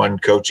one-on-one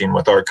coaching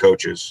with our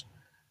coaches,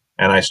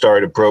 and I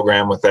started a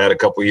program with that a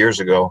couple of years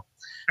ago.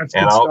 That's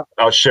And good stuff.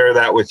 I'll share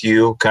that with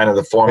you, kind of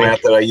the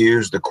format that I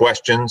use, the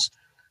questions,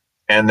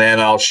 and then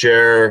I'll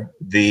share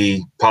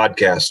the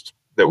podcast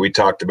that we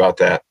talked about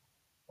that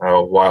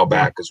a while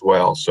back as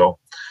well. So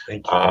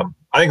I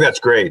think that's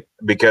great,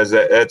 because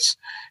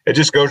it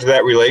just goes to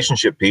that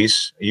relationship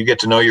piece. You get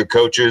to know your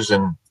coaches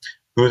and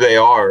who they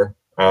are.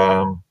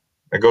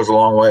 It goes a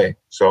long way.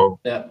 So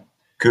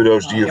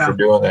kudos to you for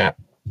doing that.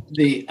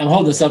 I'm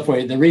holding this up for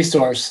you. The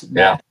resource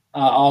that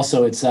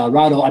also it's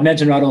Rod. I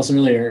mentioned Rod Olson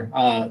earlier.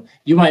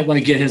 You might want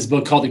to get his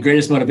book called The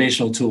Greatest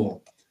Motivational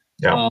Tool.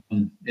 Yeah.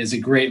 Is a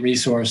great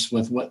resource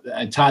with what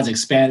Todd's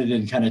expanded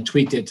and kind of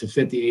tweaked it to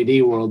fit the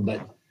AD world,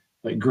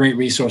 but great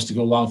resource to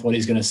go along with what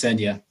he's going to send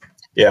you.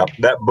 Yeah,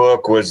 that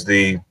book was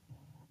the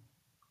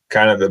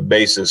kind of the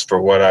basis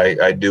for what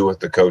I do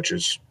with the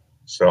coaches.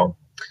 So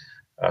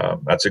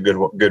that's a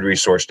good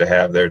resource to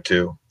have there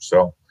too.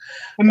 So,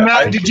 and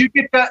Matt, did you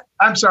get that?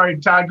 I'm sorry,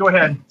 Todd, go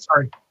ahead.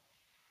 Sorry.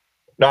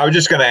 No, I was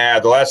just going to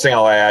add, the last thing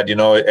I'll add,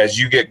 as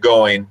you get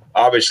going,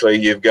 obviously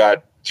you've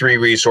got 3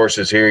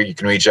 resources here you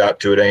can reach out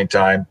to at any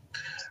time.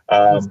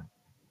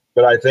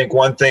 But I think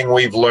one thing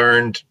we've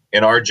learned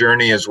in our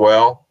journey as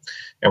well,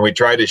 and we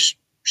try to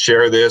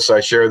share this, I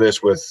share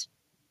this with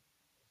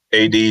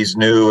ADs,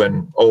 new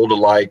and old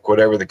alike,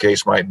 whatever the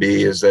case might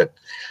be, is that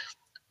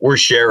we're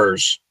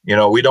sharers.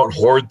 We don't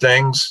hoard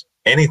things.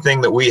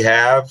 Anything that we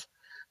have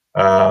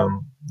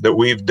that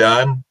we've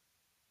done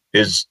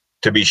is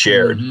to be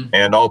shared. Mm-hmm.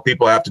 And all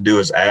people have to do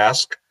is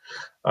ask.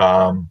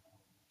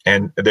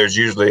 And there's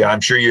usually,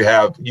 I'm sure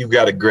you've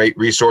got a great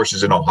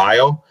resources in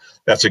Ohio.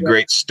 That's a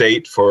great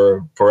state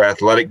for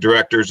athletic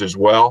directors as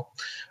well.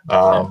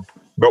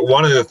 But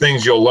one of the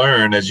things you'll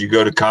learn as you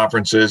go to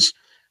conferences,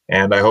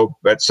 and I hope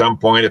at some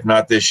point, if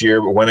not this year,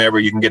 but whenever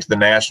you can get to the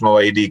National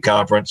AD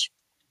Conference,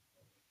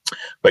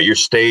 but your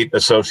state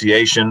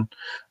association,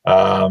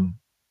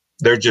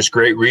 they're just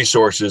great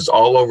resources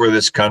all over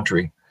this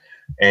country.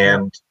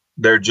 And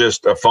they're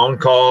just a phone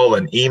call,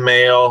 an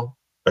email,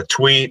 a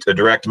tweet, a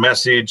direct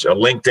message, a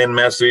LinkedIn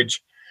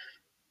message.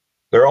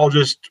 They're all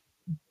just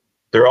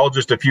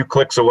a few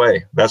clicks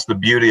away. That's the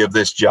beauty of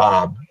this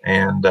job.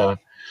 And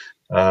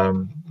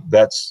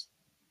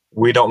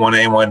we don't want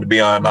anyone to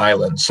be on an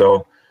island.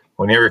 So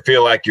when you ever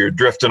feel like you're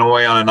drifting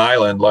away on an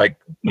island, like,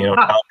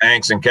 Tom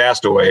Hanks and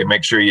Castaway,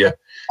 make sure you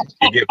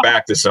get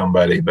back to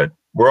somebody. But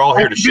we're all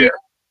here to share.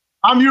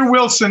 I'm your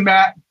Wilson,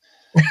 Matt.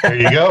 There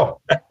you go.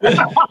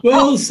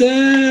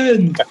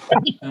 Wilson.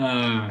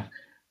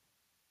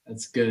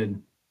 That's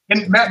good.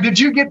 And Matt, did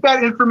you get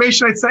that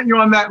information I sent you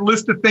on that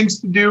list of things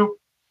to do?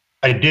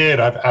 I did.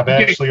 I've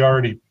actually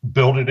already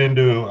built it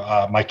into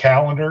my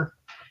calendar.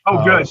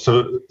 Oh, good.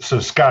 So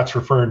Scott's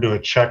referring to a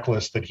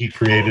checklist that he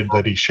created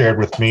that he shared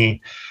with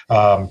me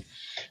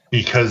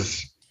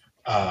because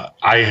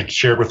I had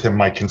shared with him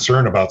my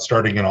concern about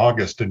starting in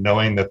August and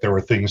knowing that there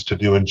were things to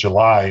do in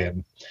July.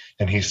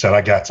 And he said,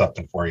 I got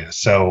something for you.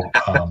 So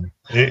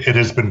it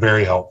has been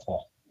very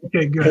helpful.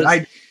 Okay, good.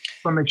 I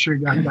want to make sure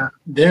you got that.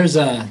 There's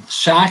a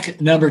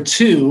shock number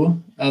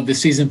 2 of the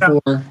season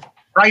 4.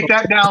 Write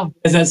that down.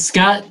 Is that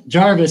Scott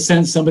Jarvis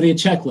sent somebody a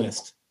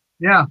checklist.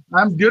 Yeah,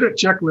 I'm good at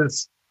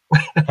checklists.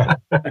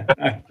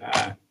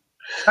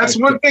 That's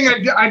one thing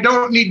I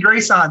don't need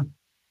grace on.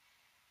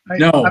 I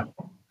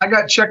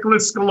got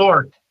checklists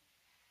galore.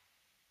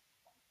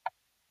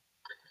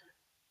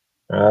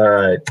 All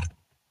right.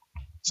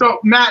 So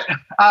Matt,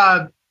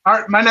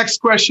 my next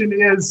question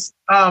is,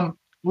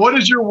 what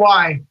is your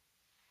why?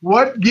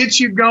 What gets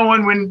you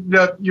going when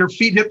your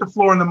feet hit the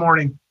floor in the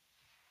morning?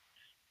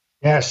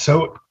 Yeah,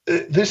 so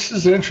this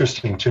is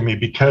interesting to me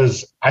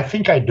because I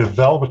think I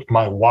developed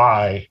my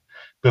why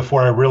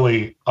before I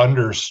really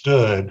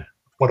understood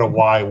what a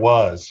why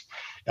was.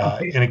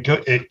 And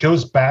it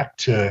goes back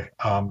to,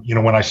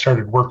 when I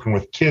started working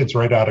with kids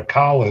right out of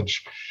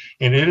college,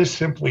 and it is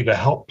simply to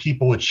help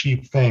people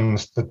achieve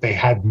things that they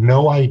had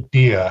no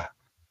idea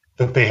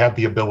that they had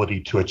the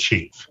ability to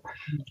achieve,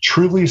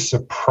 truly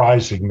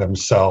surprising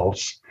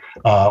themselves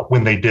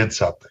when they did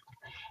something.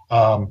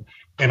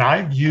 And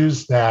I've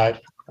used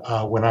that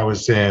when I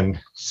was in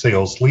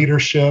sales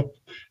leadership,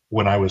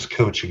 when I was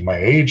coaching my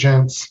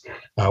agents,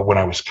 when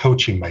I was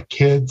coaching my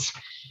kids.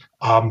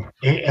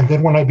 And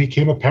then when I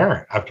became a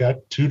parent, I've got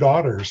 2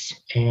 daughters,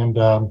 and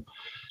there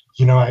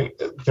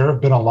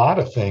have been a lot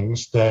of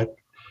things that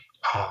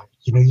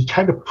you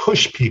kind of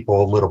push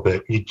people a little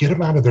bit. You get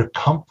them out of their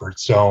comfort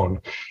zone,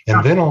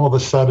 and then all of a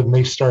sudden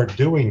they start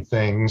doing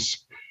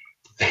things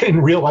they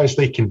didn't realize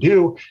they can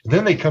do. And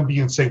then they come to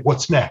you and say,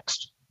 "What's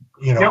next?"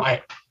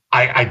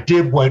 I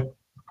did what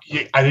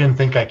I didn't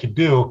think I could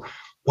do.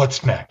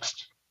 What's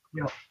next?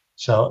 Yep.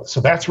 So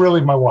that's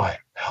really my why.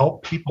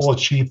 Help people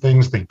achieve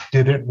things they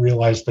didn't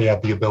realize they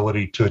had the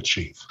ability to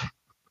achieve.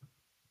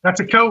 That's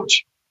a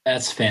coach.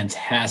 That's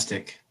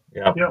fantastic.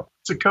 Yeah. Yep.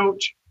 It's a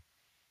coach.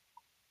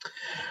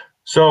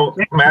 So,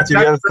 Matthew,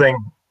 the other thing,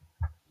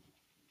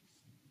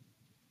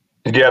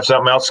 did you have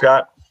something else,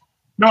 Scott?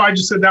 No, I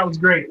just said that was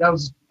great. That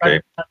was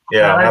Okay.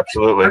 Yeah,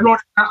 absolutely.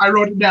 I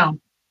wrote it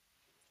down.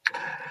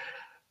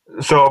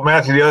 So,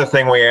 Matthew, the other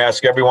thing we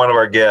ask every one of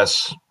our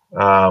guests,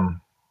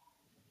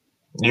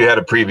 you had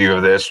a preview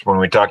of this when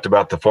we talked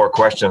about the 4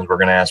 questions we're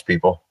going to ask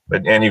people,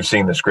 and you've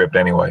seen the script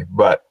anyway.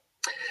 But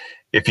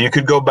if you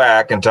could go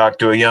back and talk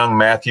to a young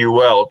Matthew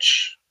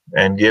Welch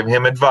and give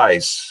him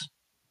advice,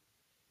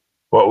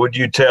 what would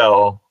you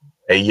tell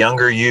a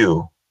younger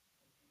you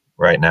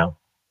right now?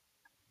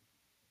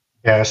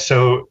 Yeah,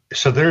 so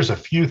there's a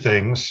few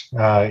things.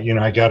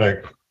 I got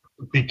to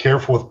be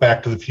careful with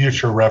Back to the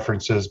Future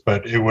references,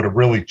 but it would have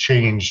really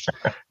changed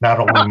not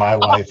only my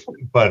life,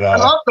 but I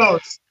love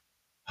those.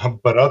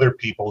 But other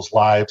people's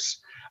lives.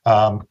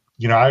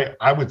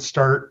 I would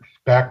start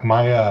back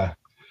my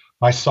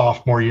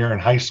sophomore year in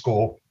high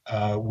school.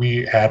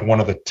 We had one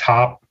of the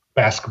top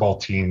basketball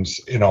teams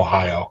in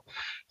Ohio.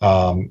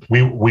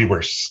 We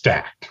were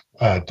stacked.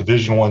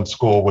 Division I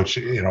school, which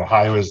in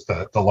Ohio is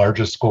the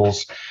largest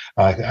schools.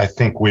 I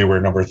think we were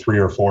number 3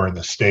 or 4 in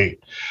the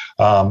state.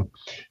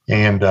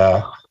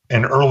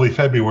 In early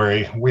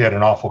February, we had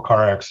an awful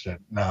car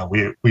accident.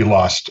 We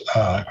lost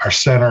our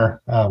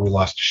center. We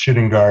lost a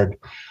shooting guard.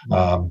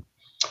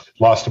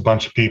 Lost a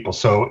bunch of people.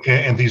 So,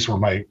 and these were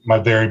my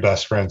very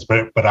best friends.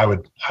 But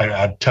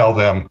I'd tell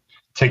them,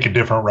 take a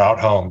different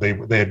route home.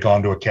 They had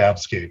gone to a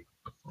Cavs game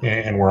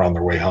and were on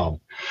their way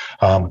home.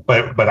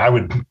 But I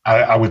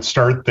would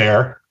start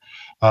there.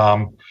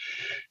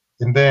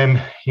 And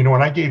then,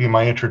 when I gave you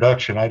my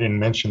introduction, I didn't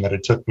mention that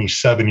it took me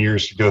 7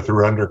 years to go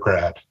through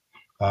undergrad.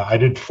 I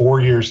did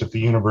 4 years at the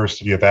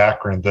University of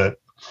Akron that,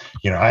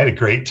 I had a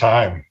great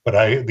time, but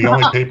the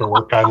only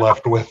paperwork I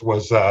left with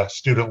was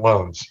student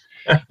loans.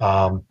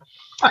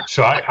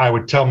 So I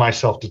would tell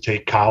myself to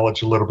take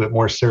college a little bit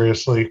more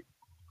seriously.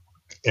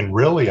 And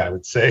really, I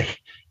would say,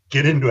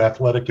 get into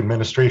athletic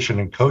administration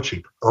and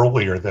coaching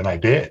earlier than I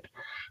did.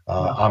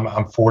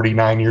 I'm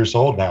 49 years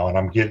old now, and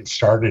I'm getting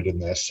started in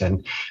this.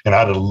 And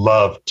I'd have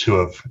loved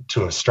to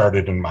have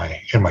started in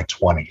my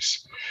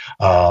 20s.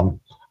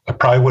 I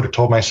probably would have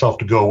told myself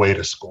to go away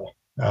to school.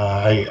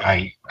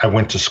 I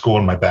went to school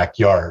in my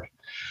backyard.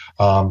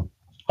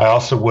 I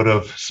also would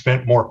have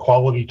spent more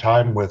quality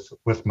time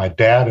with my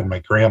dad and my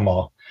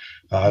grandma.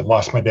 I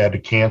lost my dad to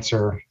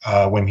cancer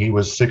when he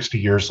was 60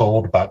 years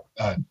old, about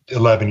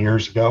 11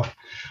 years ago.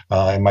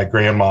 And my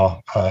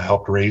grandma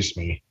helped raise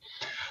me.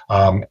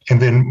 And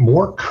then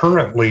more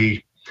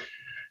currently,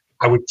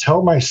 I would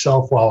tell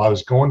myself while I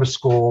was going to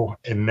school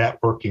and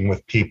networking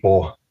with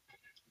people,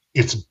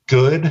 it's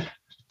good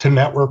to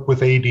network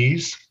with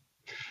ADs,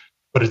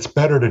 but it's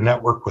better to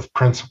network with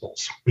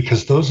principals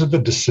because those are the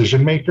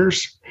decision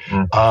makers.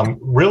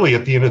 Really,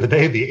 at the end of the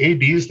day,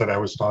 the ADs that I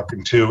was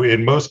talking to,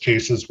 in most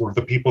cases, were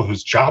the people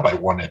whose job I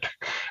wanted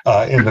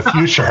in the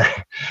future.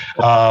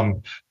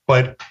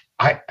 But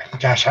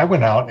I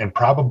went out and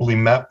probably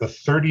met with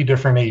 30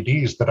 different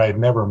ADs that I had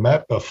never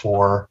met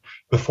before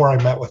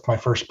I met with my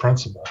first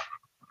principal.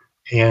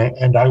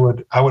 And I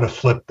would have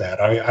flipped that.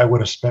 I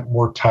would have spent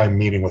more time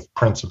meeting with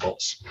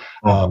principals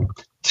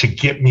to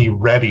get me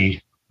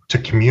ready to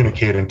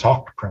communicate and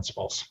talk to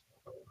principals.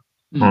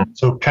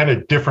 So kind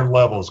of different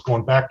levels,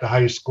 going back to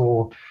high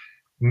school,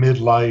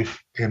 midlife,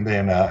 and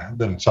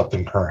then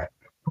something current.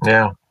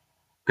 Yeah,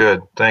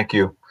 good. Thank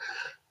you.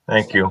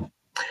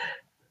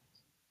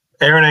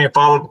 Aaron, any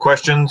follow-up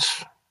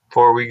questions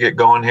before we get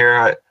going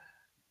here?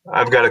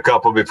 I've got a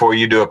couple before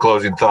you do a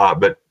closing thought,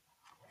 but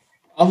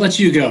I'll let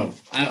you go.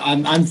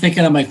 I'm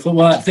thinking on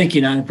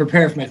I'm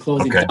preparing for my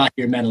closing thought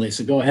here mentally.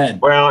 So go ahead.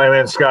 Well, and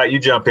then Scott, you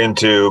jump in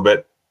too.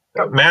 But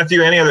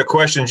Matthew, any other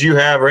questions you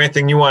have or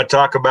anything you want to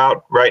talk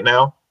about right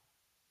now?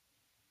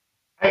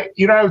 I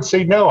would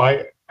say no.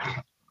 I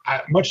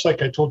much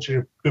like I told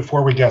you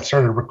before we got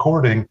started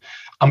recording,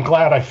 I'm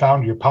glad I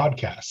found your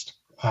podcast.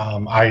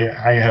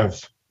 I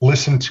have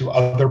listened to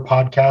other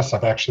podcasts.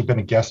 I've actually been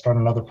a guest on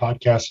another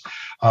podcast,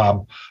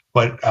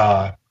 but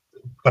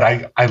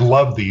I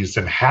love these,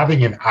 and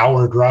having an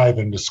hour drive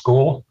into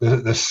school,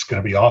 this is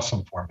going to be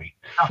awesome for me.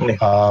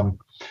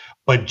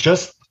 But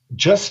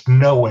just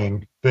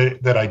knowing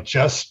that I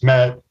just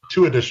met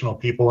 2 additional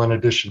people in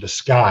addition to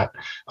Scott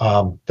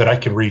that I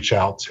can reach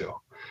out to.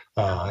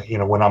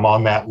 When I'm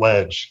on that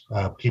ledge,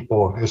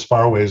 people as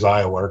far away as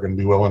Iowa are going to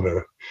be willing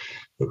to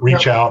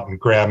reach out and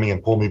grab me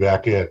and pull me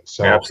back in.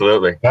 So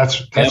absolutely,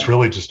 that's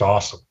really just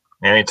awesome.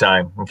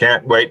 Anytime. We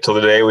can't wait till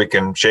the day we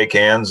can shake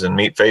hands and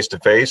meet face to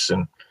face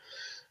and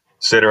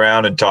sit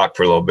around and talk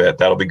for a little bit.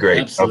 That'll be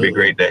great. Absolutely. That'll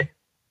be a great day.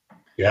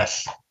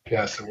 Yes,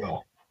 it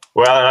will.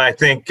 Well, and I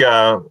think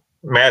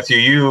Matthew,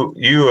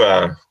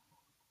 you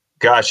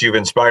gosh, you've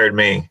inspired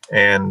me,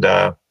 and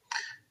I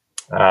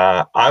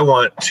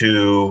want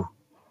to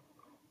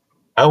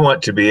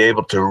be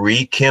able to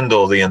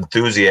rekindle the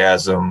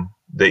enthusiasm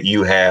that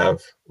you have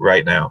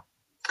right now.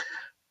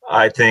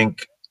 I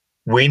think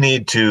we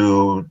need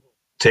to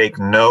take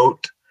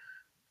note.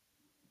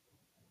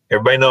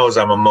 Everybody knows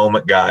I'm a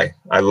moment guy.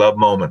 I love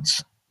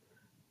moments.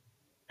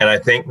 And I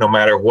think no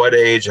matter what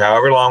age,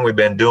 however long we've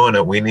been doing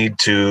it, we need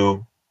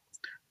to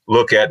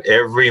look at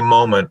every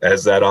moment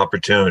as that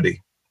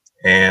opportunity.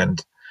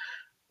 And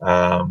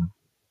I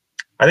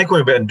think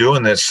we've been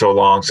doing this so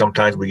long,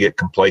 sometimes we get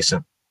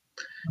complacent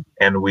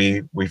and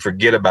we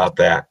forget about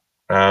that.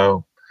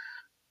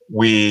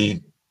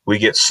 We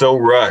get so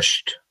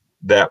rushed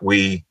that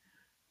we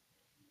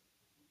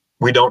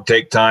don't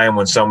take time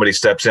when somebody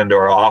steps into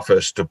our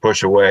office to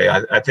push away.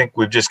 I think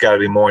we've just got to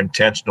be more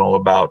intentional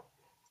about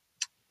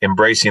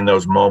embracing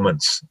those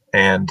moments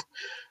and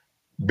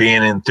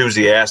being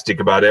enthusiastic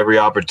about every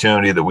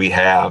opportunity that we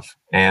have,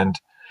 and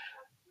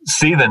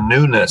see the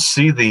newness,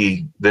 see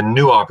the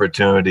new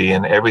opportunity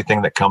in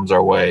everything that comes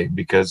our way.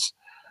 Because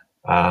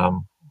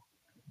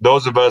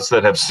those of us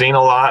that have seen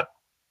a lot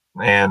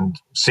and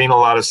seen a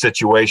lot of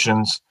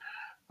situations,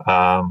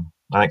 I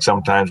think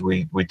sometimes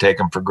we take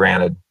them for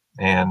granted.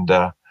 And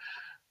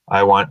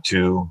I want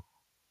to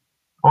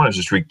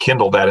just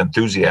rekindle that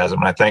enthusiasm.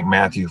 And I thank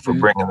Matthew for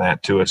bringing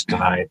that to us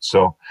tonight.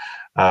 So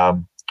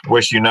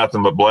wish you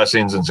nothing but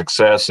blessings and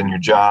success in your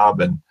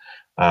job, and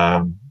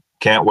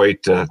can't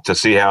wait to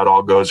see how it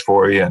all goes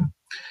for you and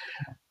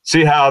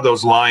see how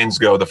those lines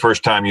go the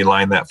first time you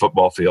line that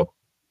football field.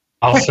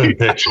 I'll send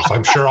pictures.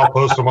 I'm sure I'll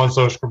post them on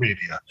social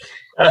media.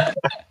 Matt,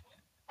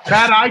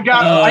 I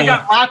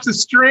got lots of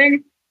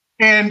string,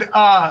 and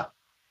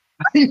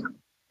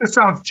this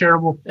sounds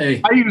terrible.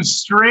 Hey. I use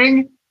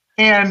string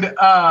and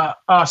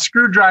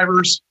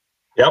screwdrivers.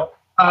 Yep.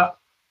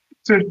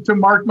 To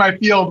mark my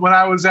field when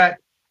I was at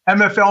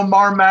MFL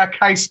Marmac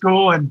High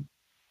School in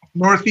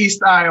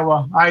Northeast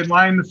Iowa. I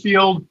lined the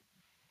field.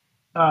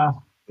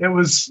 It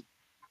was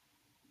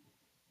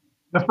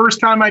the first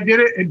time I did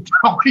it. It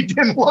probably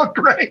didn't look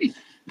great.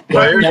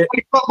 Well, But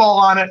football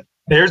on it.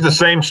 here's the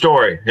same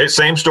story.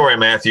 Same story,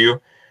 Matthew.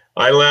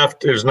 I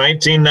left, it was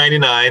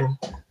 1999,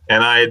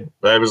 and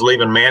I was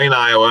leaving Manning,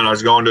 Iowa, and I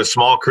was going to a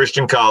small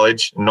Christian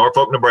college in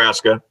Norfolk,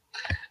 Nebraska.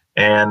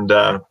 And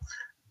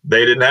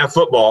they didn't have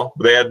football.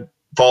 They had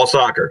fall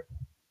soccer.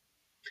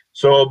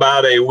 So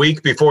about a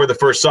week before the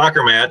first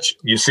soccer match,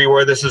 you see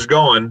where this is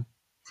going.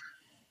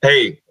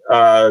 Hey,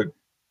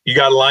 you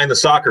got to line the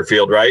soccer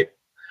field, right?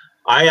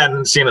 I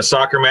hadn't seen a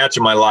soccer match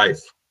in my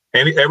life.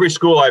 And every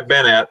school I've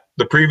been at,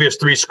 the previous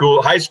three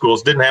high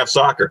schools didn't have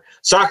soccer.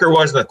 Soccer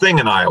wasn't a thing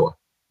in Iowa.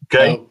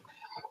 Okay. No.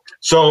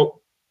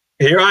 So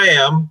here I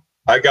am.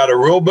 I got a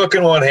rule book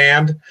in one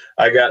hand.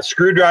 I got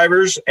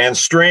screwdrivers and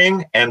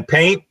string and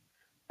paint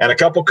and a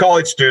couple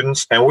college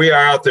students. And we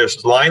are out there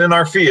lining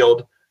our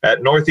field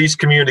at Northeast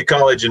Community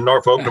College in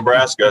Norfolk,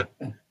 Nebraska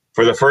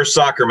for the first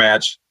soccer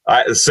match.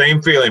 The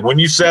same feeling. When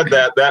you said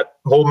that, that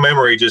whole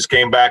memory just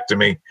came back to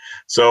me.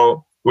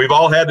 So we've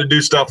all had to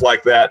do stuff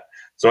like that.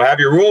 So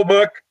have your rule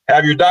book,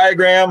 have your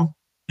diagram,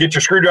 get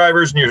your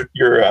screwdrivers and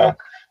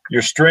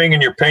your string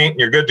and your paint, and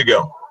you're good to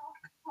go.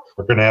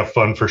 We're going to have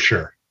fun for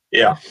sure.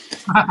 Yeah.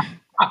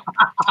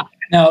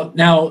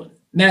 Now,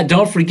 Matt,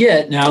 don't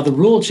forget, now the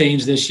rule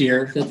change this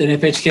year that the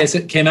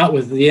NFHS came out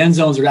with, the end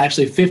zones are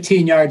actually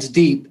 15 yards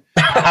deep.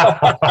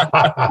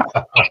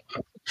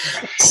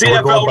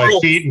 We're going by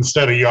feet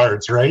instead of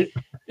yards, right?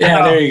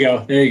 Yeah, there you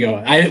go. There you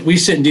go. We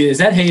shouldn't do. Is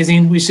that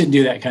hazing? We shouldn't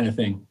do that kind of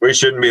thing. We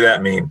shouldn't be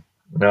that mean.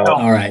 No.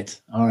 All right.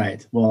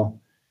 Well,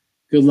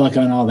 good luck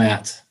on all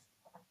that.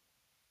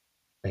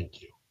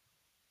 Thank you.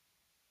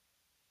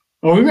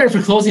 Are we ready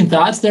for closing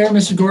thoughts there,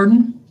 Mr.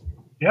 Gordon?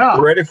 Yeah.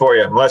 We're ready for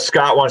you. Unless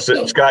Scott wants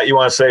to. Scott, you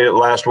want to say the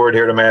last word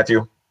here to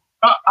Matthew?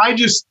 I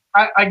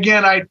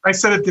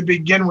said it to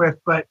begin with,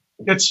 but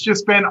it's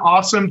just been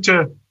awesome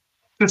to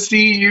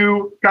see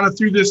you kind of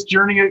through this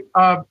journey,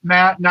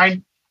 Matt.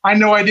 And I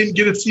know I didn't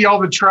get to see all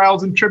the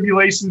trials and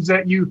tribulations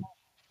that you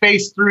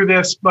faced through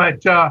this,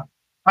 but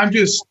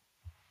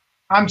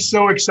I'm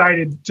so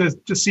excited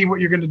to see what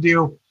you're going to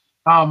do.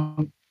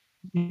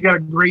 You got a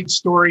great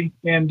story,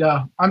 and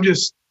I'm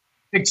just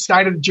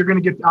excited that you're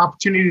going to get the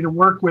opportunity to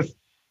work with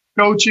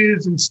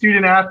coaches and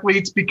student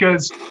athletes,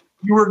 because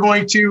you were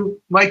going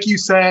to, like you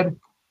said,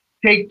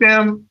 take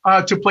them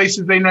to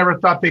places they never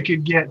thought they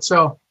could get.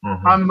 So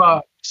I'm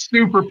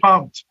super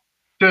pumped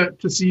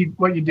to see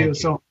what you do.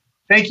 So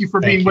thank you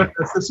for being with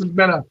us. This has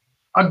been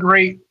a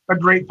great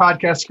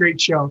podcast, great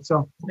show.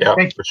 So yeah,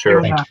 thank you for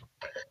sure. that.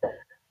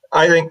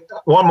 I think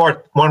one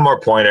more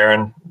point,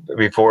 Aaron,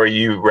 before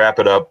you wrap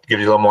it up, give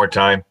you a little more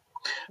time.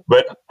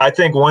 But I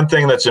think one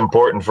thing that's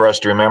important for us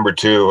to remember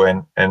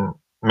too, and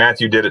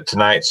Matthew did it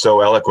tonight so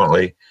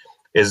eloquently,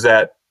 is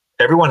that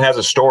everyone has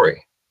a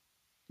story.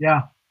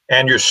 Yeah.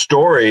 And your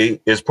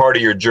story is part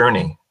of your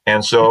journey.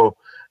 And so,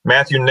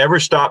 Matthew, never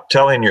stop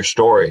telling your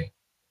story,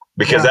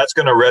 because that's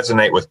going to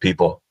resonate with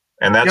people,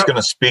 and that's going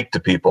to speak to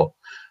people.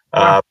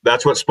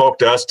 That's what spoke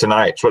to us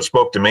tonight. It's what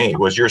spoke to me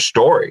was your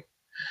story.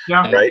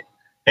 Yeah. Right.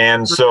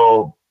 And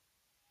so,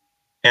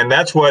 and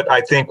that's what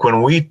I think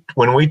when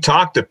we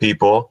talk to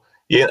people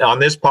on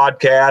this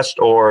podcast,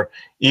 or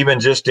even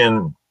just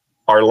in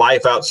our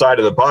life outside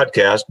of the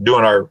podcast,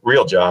 doing our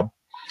real job,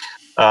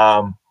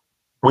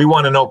 we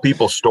want to know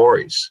people's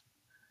stories.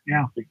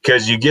 Yeah.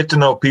 Because you get to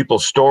know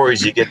people's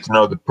stories, you get to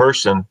know the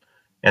person,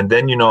 and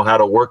then you know how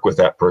to work with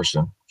that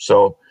person.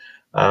 So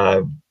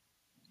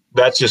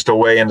that's just a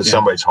way into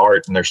somebody's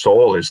heart and their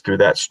soul is through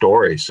that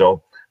story.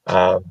 So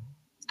you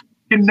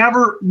can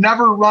never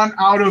run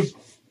out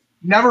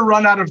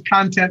of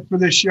content for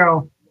this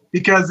show,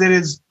 because it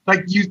is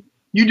like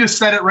you just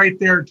said it right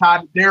there,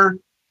 Todd.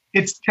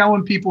 It's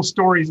telling people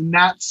stories, and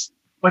that's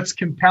what's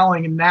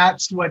compelling, and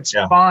that's what's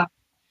fun,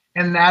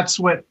 and that's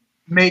what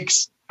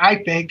makes, I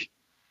think,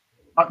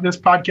 this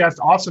podcast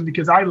awesome,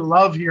 because I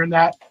love hearing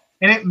that,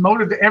 and it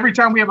motivates. Every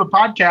time we have a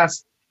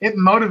podcast, it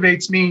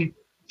motivates me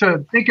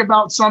to think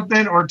about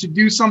something or to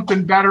do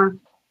something better.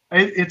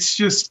 It's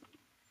just,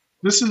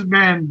 this has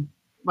been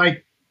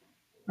like,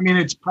 I mean,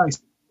 it's probably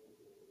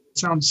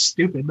sounds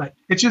stupid, but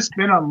it's just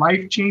been a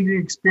life-changing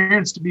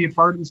experience to be a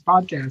part of this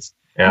podcast.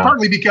 And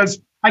partly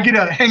because I get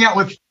to hang out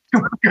with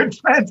good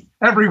friends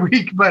every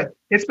week, but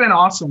it's been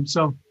awesome.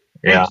 So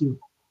thank you.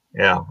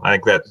 Yeah, I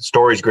think that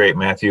story's great,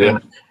 Matthew.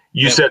 And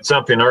you said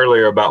something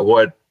earlier about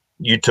what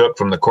you took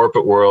from the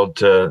corporate world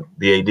to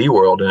the AD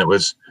world, and it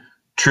was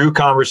true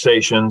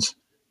conversations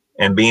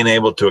and being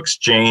able to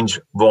exchange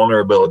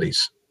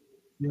vulnerabilities.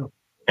 Yeah.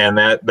 And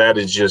that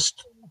is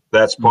just,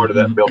 that's part of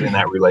that, building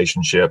that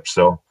relationship.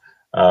 So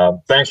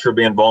thanks for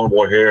being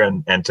vulnerable here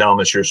and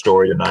telling us your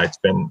story tonight.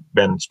 It's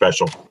been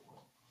special.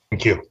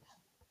 Thank you.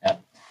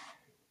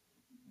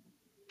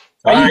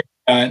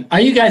 Are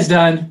you guys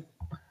done?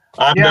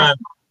 I'm done.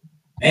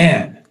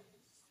 Man.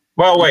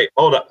 Well, wait,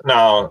 hold up.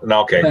 No,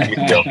 okay. You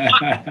can go.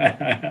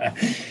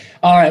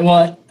 All right.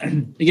 Well,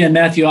 again,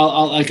 Matthew,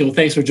 I'll echo.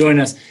 Thanks for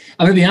joining us.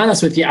 I'm going to be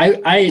honest with you.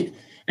 I'd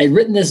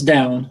written this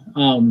down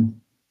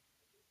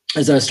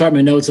as I was starting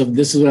my notes of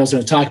this is what I was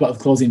going to talk about with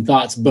closing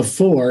thoughts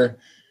before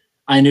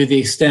I knew the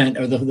extent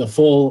or the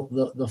full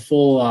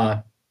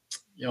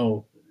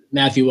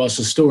Matthew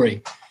Welsh's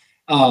story.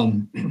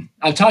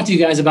 I've talked to you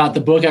guys about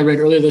the book I read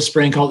earlier this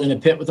spring called In a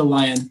Pit with a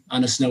Lion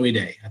on a Snowy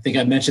Day. I think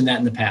I've mentioned that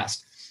in the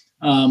past.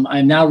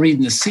 I'm now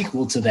reading the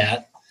sequel to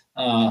that.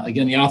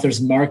 Again, the author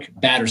is Mark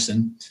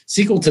Batterson.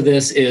 Sequel to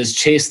this is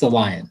Chase the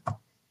Lion.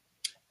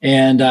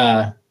 And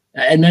I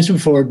had mentioned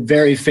before,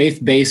 very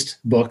faith-based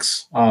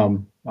books,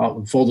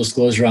 full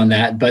disclosure on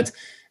that, but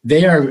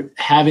they are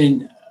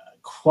having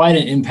quite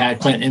an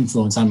impact, quite an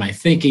influence on my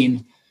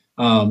thinking.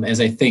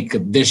 As I think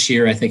of this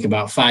year, I think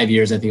about 5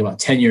 years, I think about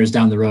 10 years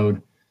down the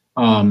road.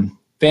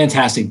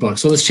 Fantastic book.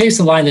 So let's Chase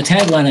the Lion. The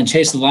tagline on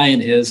Chase the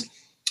Lion is,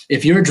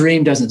 if your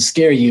dream doesn't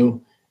scare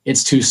you,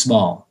 it's too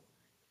small.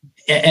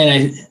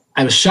 And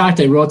I was shocked.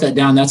 I wrote that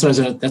down. That's what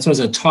I was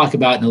going to talk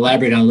about and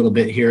elaborate on a little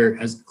bit here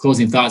as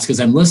closing thoughts, because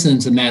I'm listening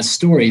to Matt's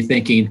story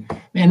thinking,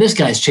 man, this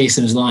guy's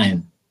chasing his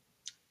lion.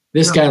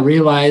 This guy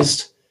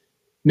realized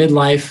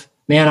midlife,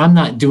 man, I'm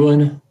not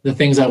doing the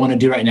things I want to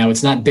do right now.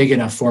 It's not big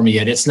enough for me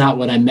yet. It's not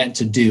what I'm meant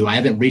to do. I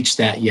haven't reached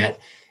that yet.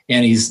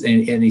 And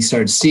he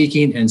started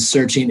seeking and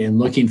searching and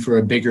looking for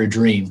a bigger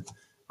dream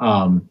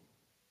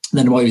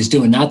than what he was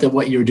doing. Not that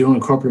what you were doing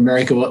in corporate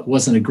America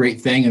wasn't a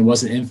great thing and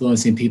wasn't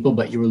influencing people,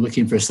 but you were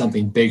looking for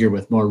something bigger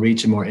with more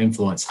reach and more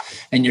influence.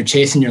 And you're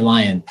chasing your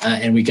lion.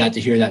 And we got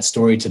to hear that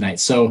story tonight.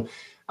 So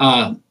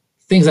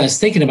things I was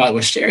thinking about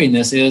with sharing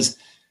this is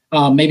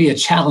maybe a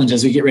challenge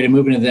as we get ready to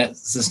move into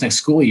this next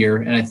school year.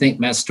 And I think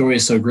Matt's story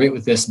is so great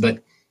with this,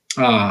 but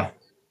Matt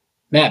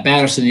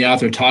Batterson, the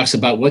author, talks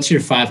about what's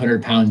your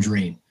 500-pound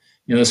dream?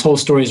 You know, this whole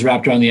story is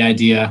wrapped around the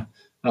idea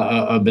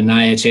of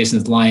Benaiah chasing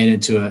his lion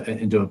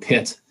into a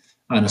pit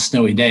on a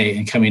snowy day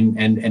and coming,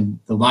 and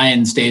the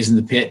lion stays in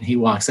the pit and he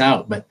walks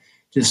out. But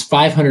this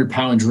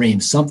 500-pound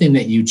dream, something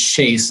that you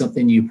chase,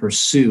 something you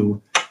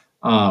pursue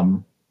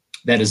that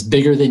is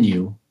bigger than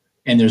you,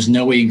 and there's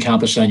no way you can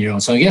accomplish it on your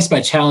own. So I guess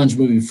my challenge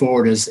moving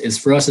forward is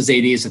for us as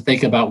ADs to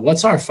think about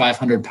what's our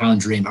 500-pound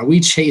dream? Are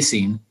we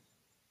chasing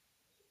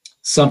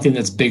something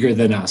that's bigger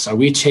than us? Are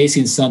we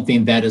chasing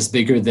something that is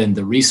bigger than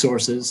the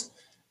resources,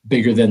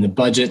 bigger than the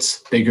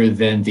budgets, bigger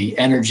than the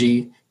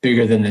energy,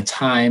 bigger than the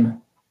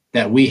time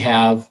that we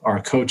have,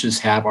 our coaches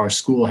have, our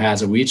school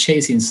has? Are we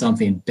chasing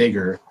something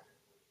bigger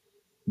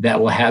that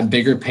will have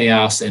bigger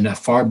payoffs and a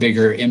far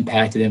bigger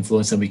impact and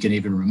influence than we can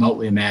even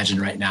remotely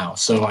imagine right now?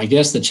 So I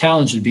guess the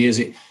challenge would be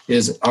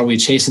is are we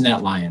chasing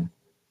that lion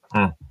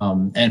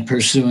and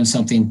pursuing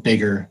something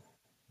bigger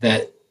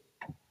that,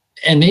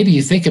 and maybe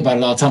you think about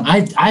it all the time.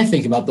 I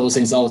think about those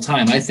things all the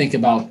time. I think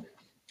about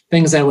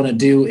things I want to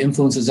do,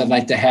 influences I'd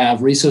like to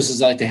have,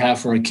 resources I'd like to have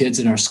for our kids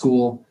in our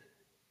school.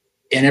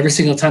 And every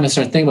single time I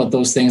start thinking about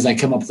those things, I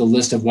come up with a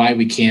list of why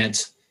we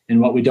can't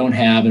and what we don't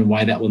have and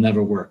why that will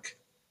never work.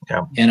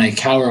 Yeah. And I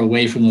cower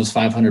away from those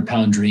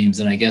 500-pound dreams.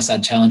 And I guess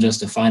I'd challenge us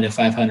to find a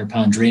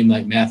 500-pound dream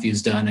like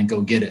Matthew's done and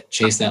go get it.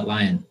 Chase that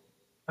lion.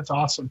 That's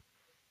awesome.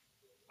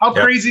 How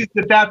crazy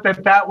is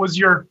that was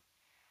your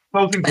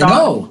closing thought? I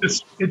know.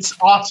 It's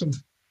awesome.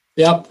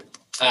 Yep.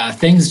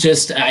 Things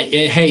just,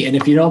 hey, and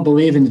if you don't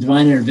believe in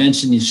divine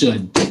intervention, you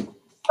should.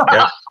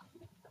 Yeah.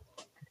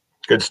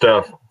 Good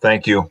stuff.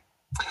 Thank you.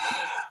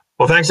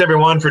 Well, thanks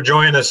everyone for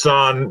joining us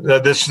on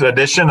this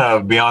edition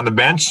of Beyond the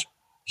Bench,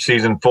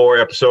 Season 4,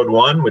 Episode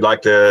 1. We'd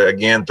like to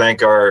again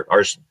thank our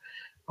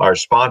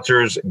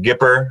sponsors,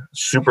 Gipper,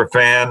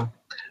 Superfan,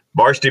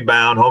 Varsity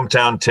Bound,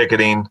 Hometown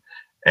Ticketing,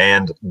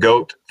 and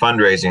GOAT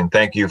Fundraising.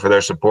 Thank you for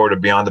their support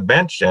of Beyond the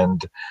Bench,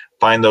 and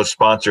find those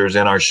sponsors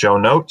in our show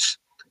notes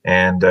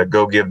and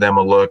go give them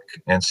a look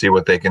and see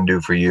what they can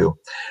do for you.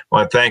 I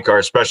want to thank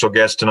our special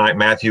guest tonight,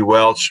 Matthew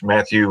Welch.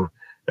 Matthew,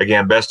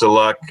 again, best of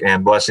luck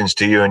and blessings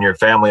to you and your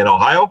family in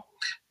Ohio,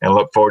 and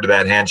look forward to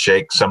that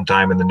handshake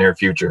sometime in the near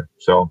future.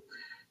 So,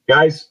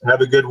 guys,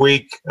 have a good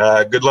week.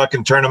 Good luck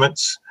in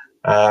tournaments.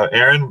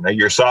 Aaron,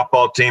 your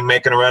softball team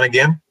making a run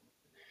again?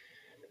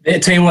 I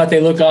tell you what, they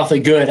look awfully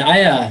good.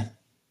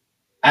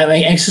 I'm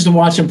anxious to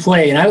watch them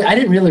play, and I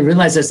didn't really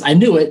realize this. I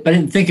knew it, but I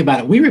didn't think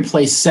about it. We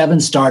replaced 7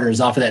 starters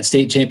off of that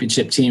state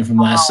championship team from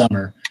last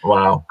summer.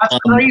 Wow, that's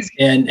crazy!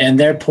 And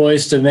they're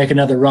poised to make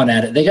another run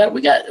at it.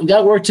 We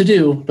got work to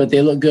do, but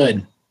they look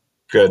good.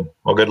 Good.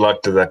 Well, good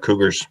luck to the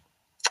Cougars.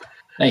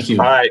 Thank you.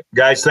 All right,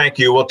 guys. Thank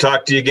you. We'll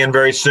talk to you again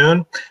very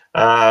soon.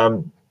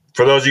 For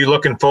those of you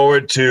looking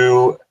forward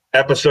to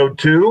episode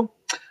 2,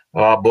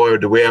 boy,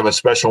 do we have a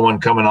special one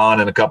coming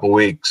on in a couple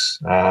weeks.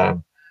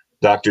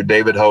 Dr.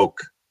 David Hoke.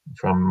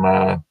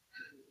 From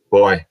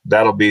boy,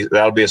 that'll be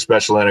a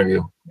special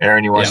interview.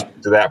 Aaron, you want to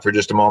speak to that for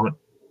just a moment?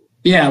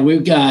 Yeah,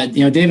 we've got,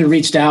 David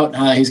reached out.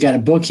 He's got a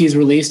book he's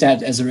released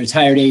as a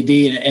retired AD,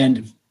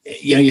 and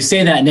you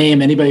say that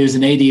name, anybody who's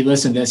an AD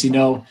listen to this,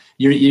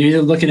 you're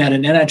either looking at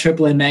an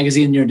NIAAA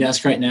magazine in your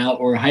desk right now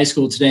or a High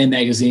School Today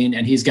magazine,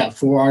 and he's got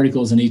 4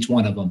 articles in each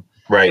one of them.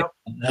 Right.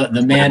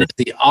 The man is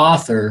the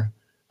author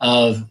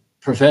of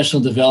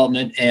professional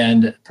development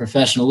and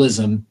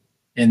professionalism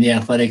in the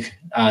athletic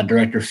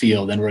director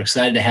field, and we're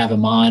excited to have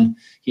him on.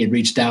 He had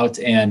reached out,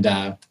 and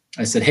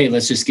I said, hey,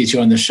 let's just get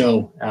you on the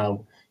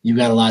show. You've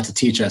got a lot to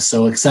teach us.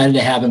 So excited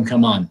to have him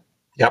come on.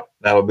 Yep,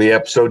 that'll be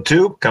episode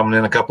 2 coming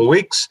in a couple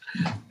weeks,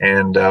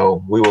 and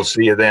we will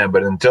see you then.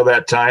 But until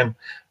that time,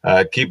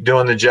 keep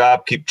doing the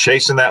job, keep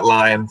chasing that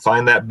lion,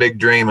 find that big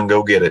dream, and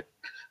go get it.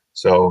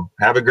 So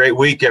have a great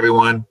week,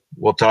 everyone.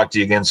 We'll talk to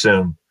you again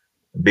soon.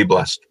 Be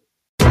blessed.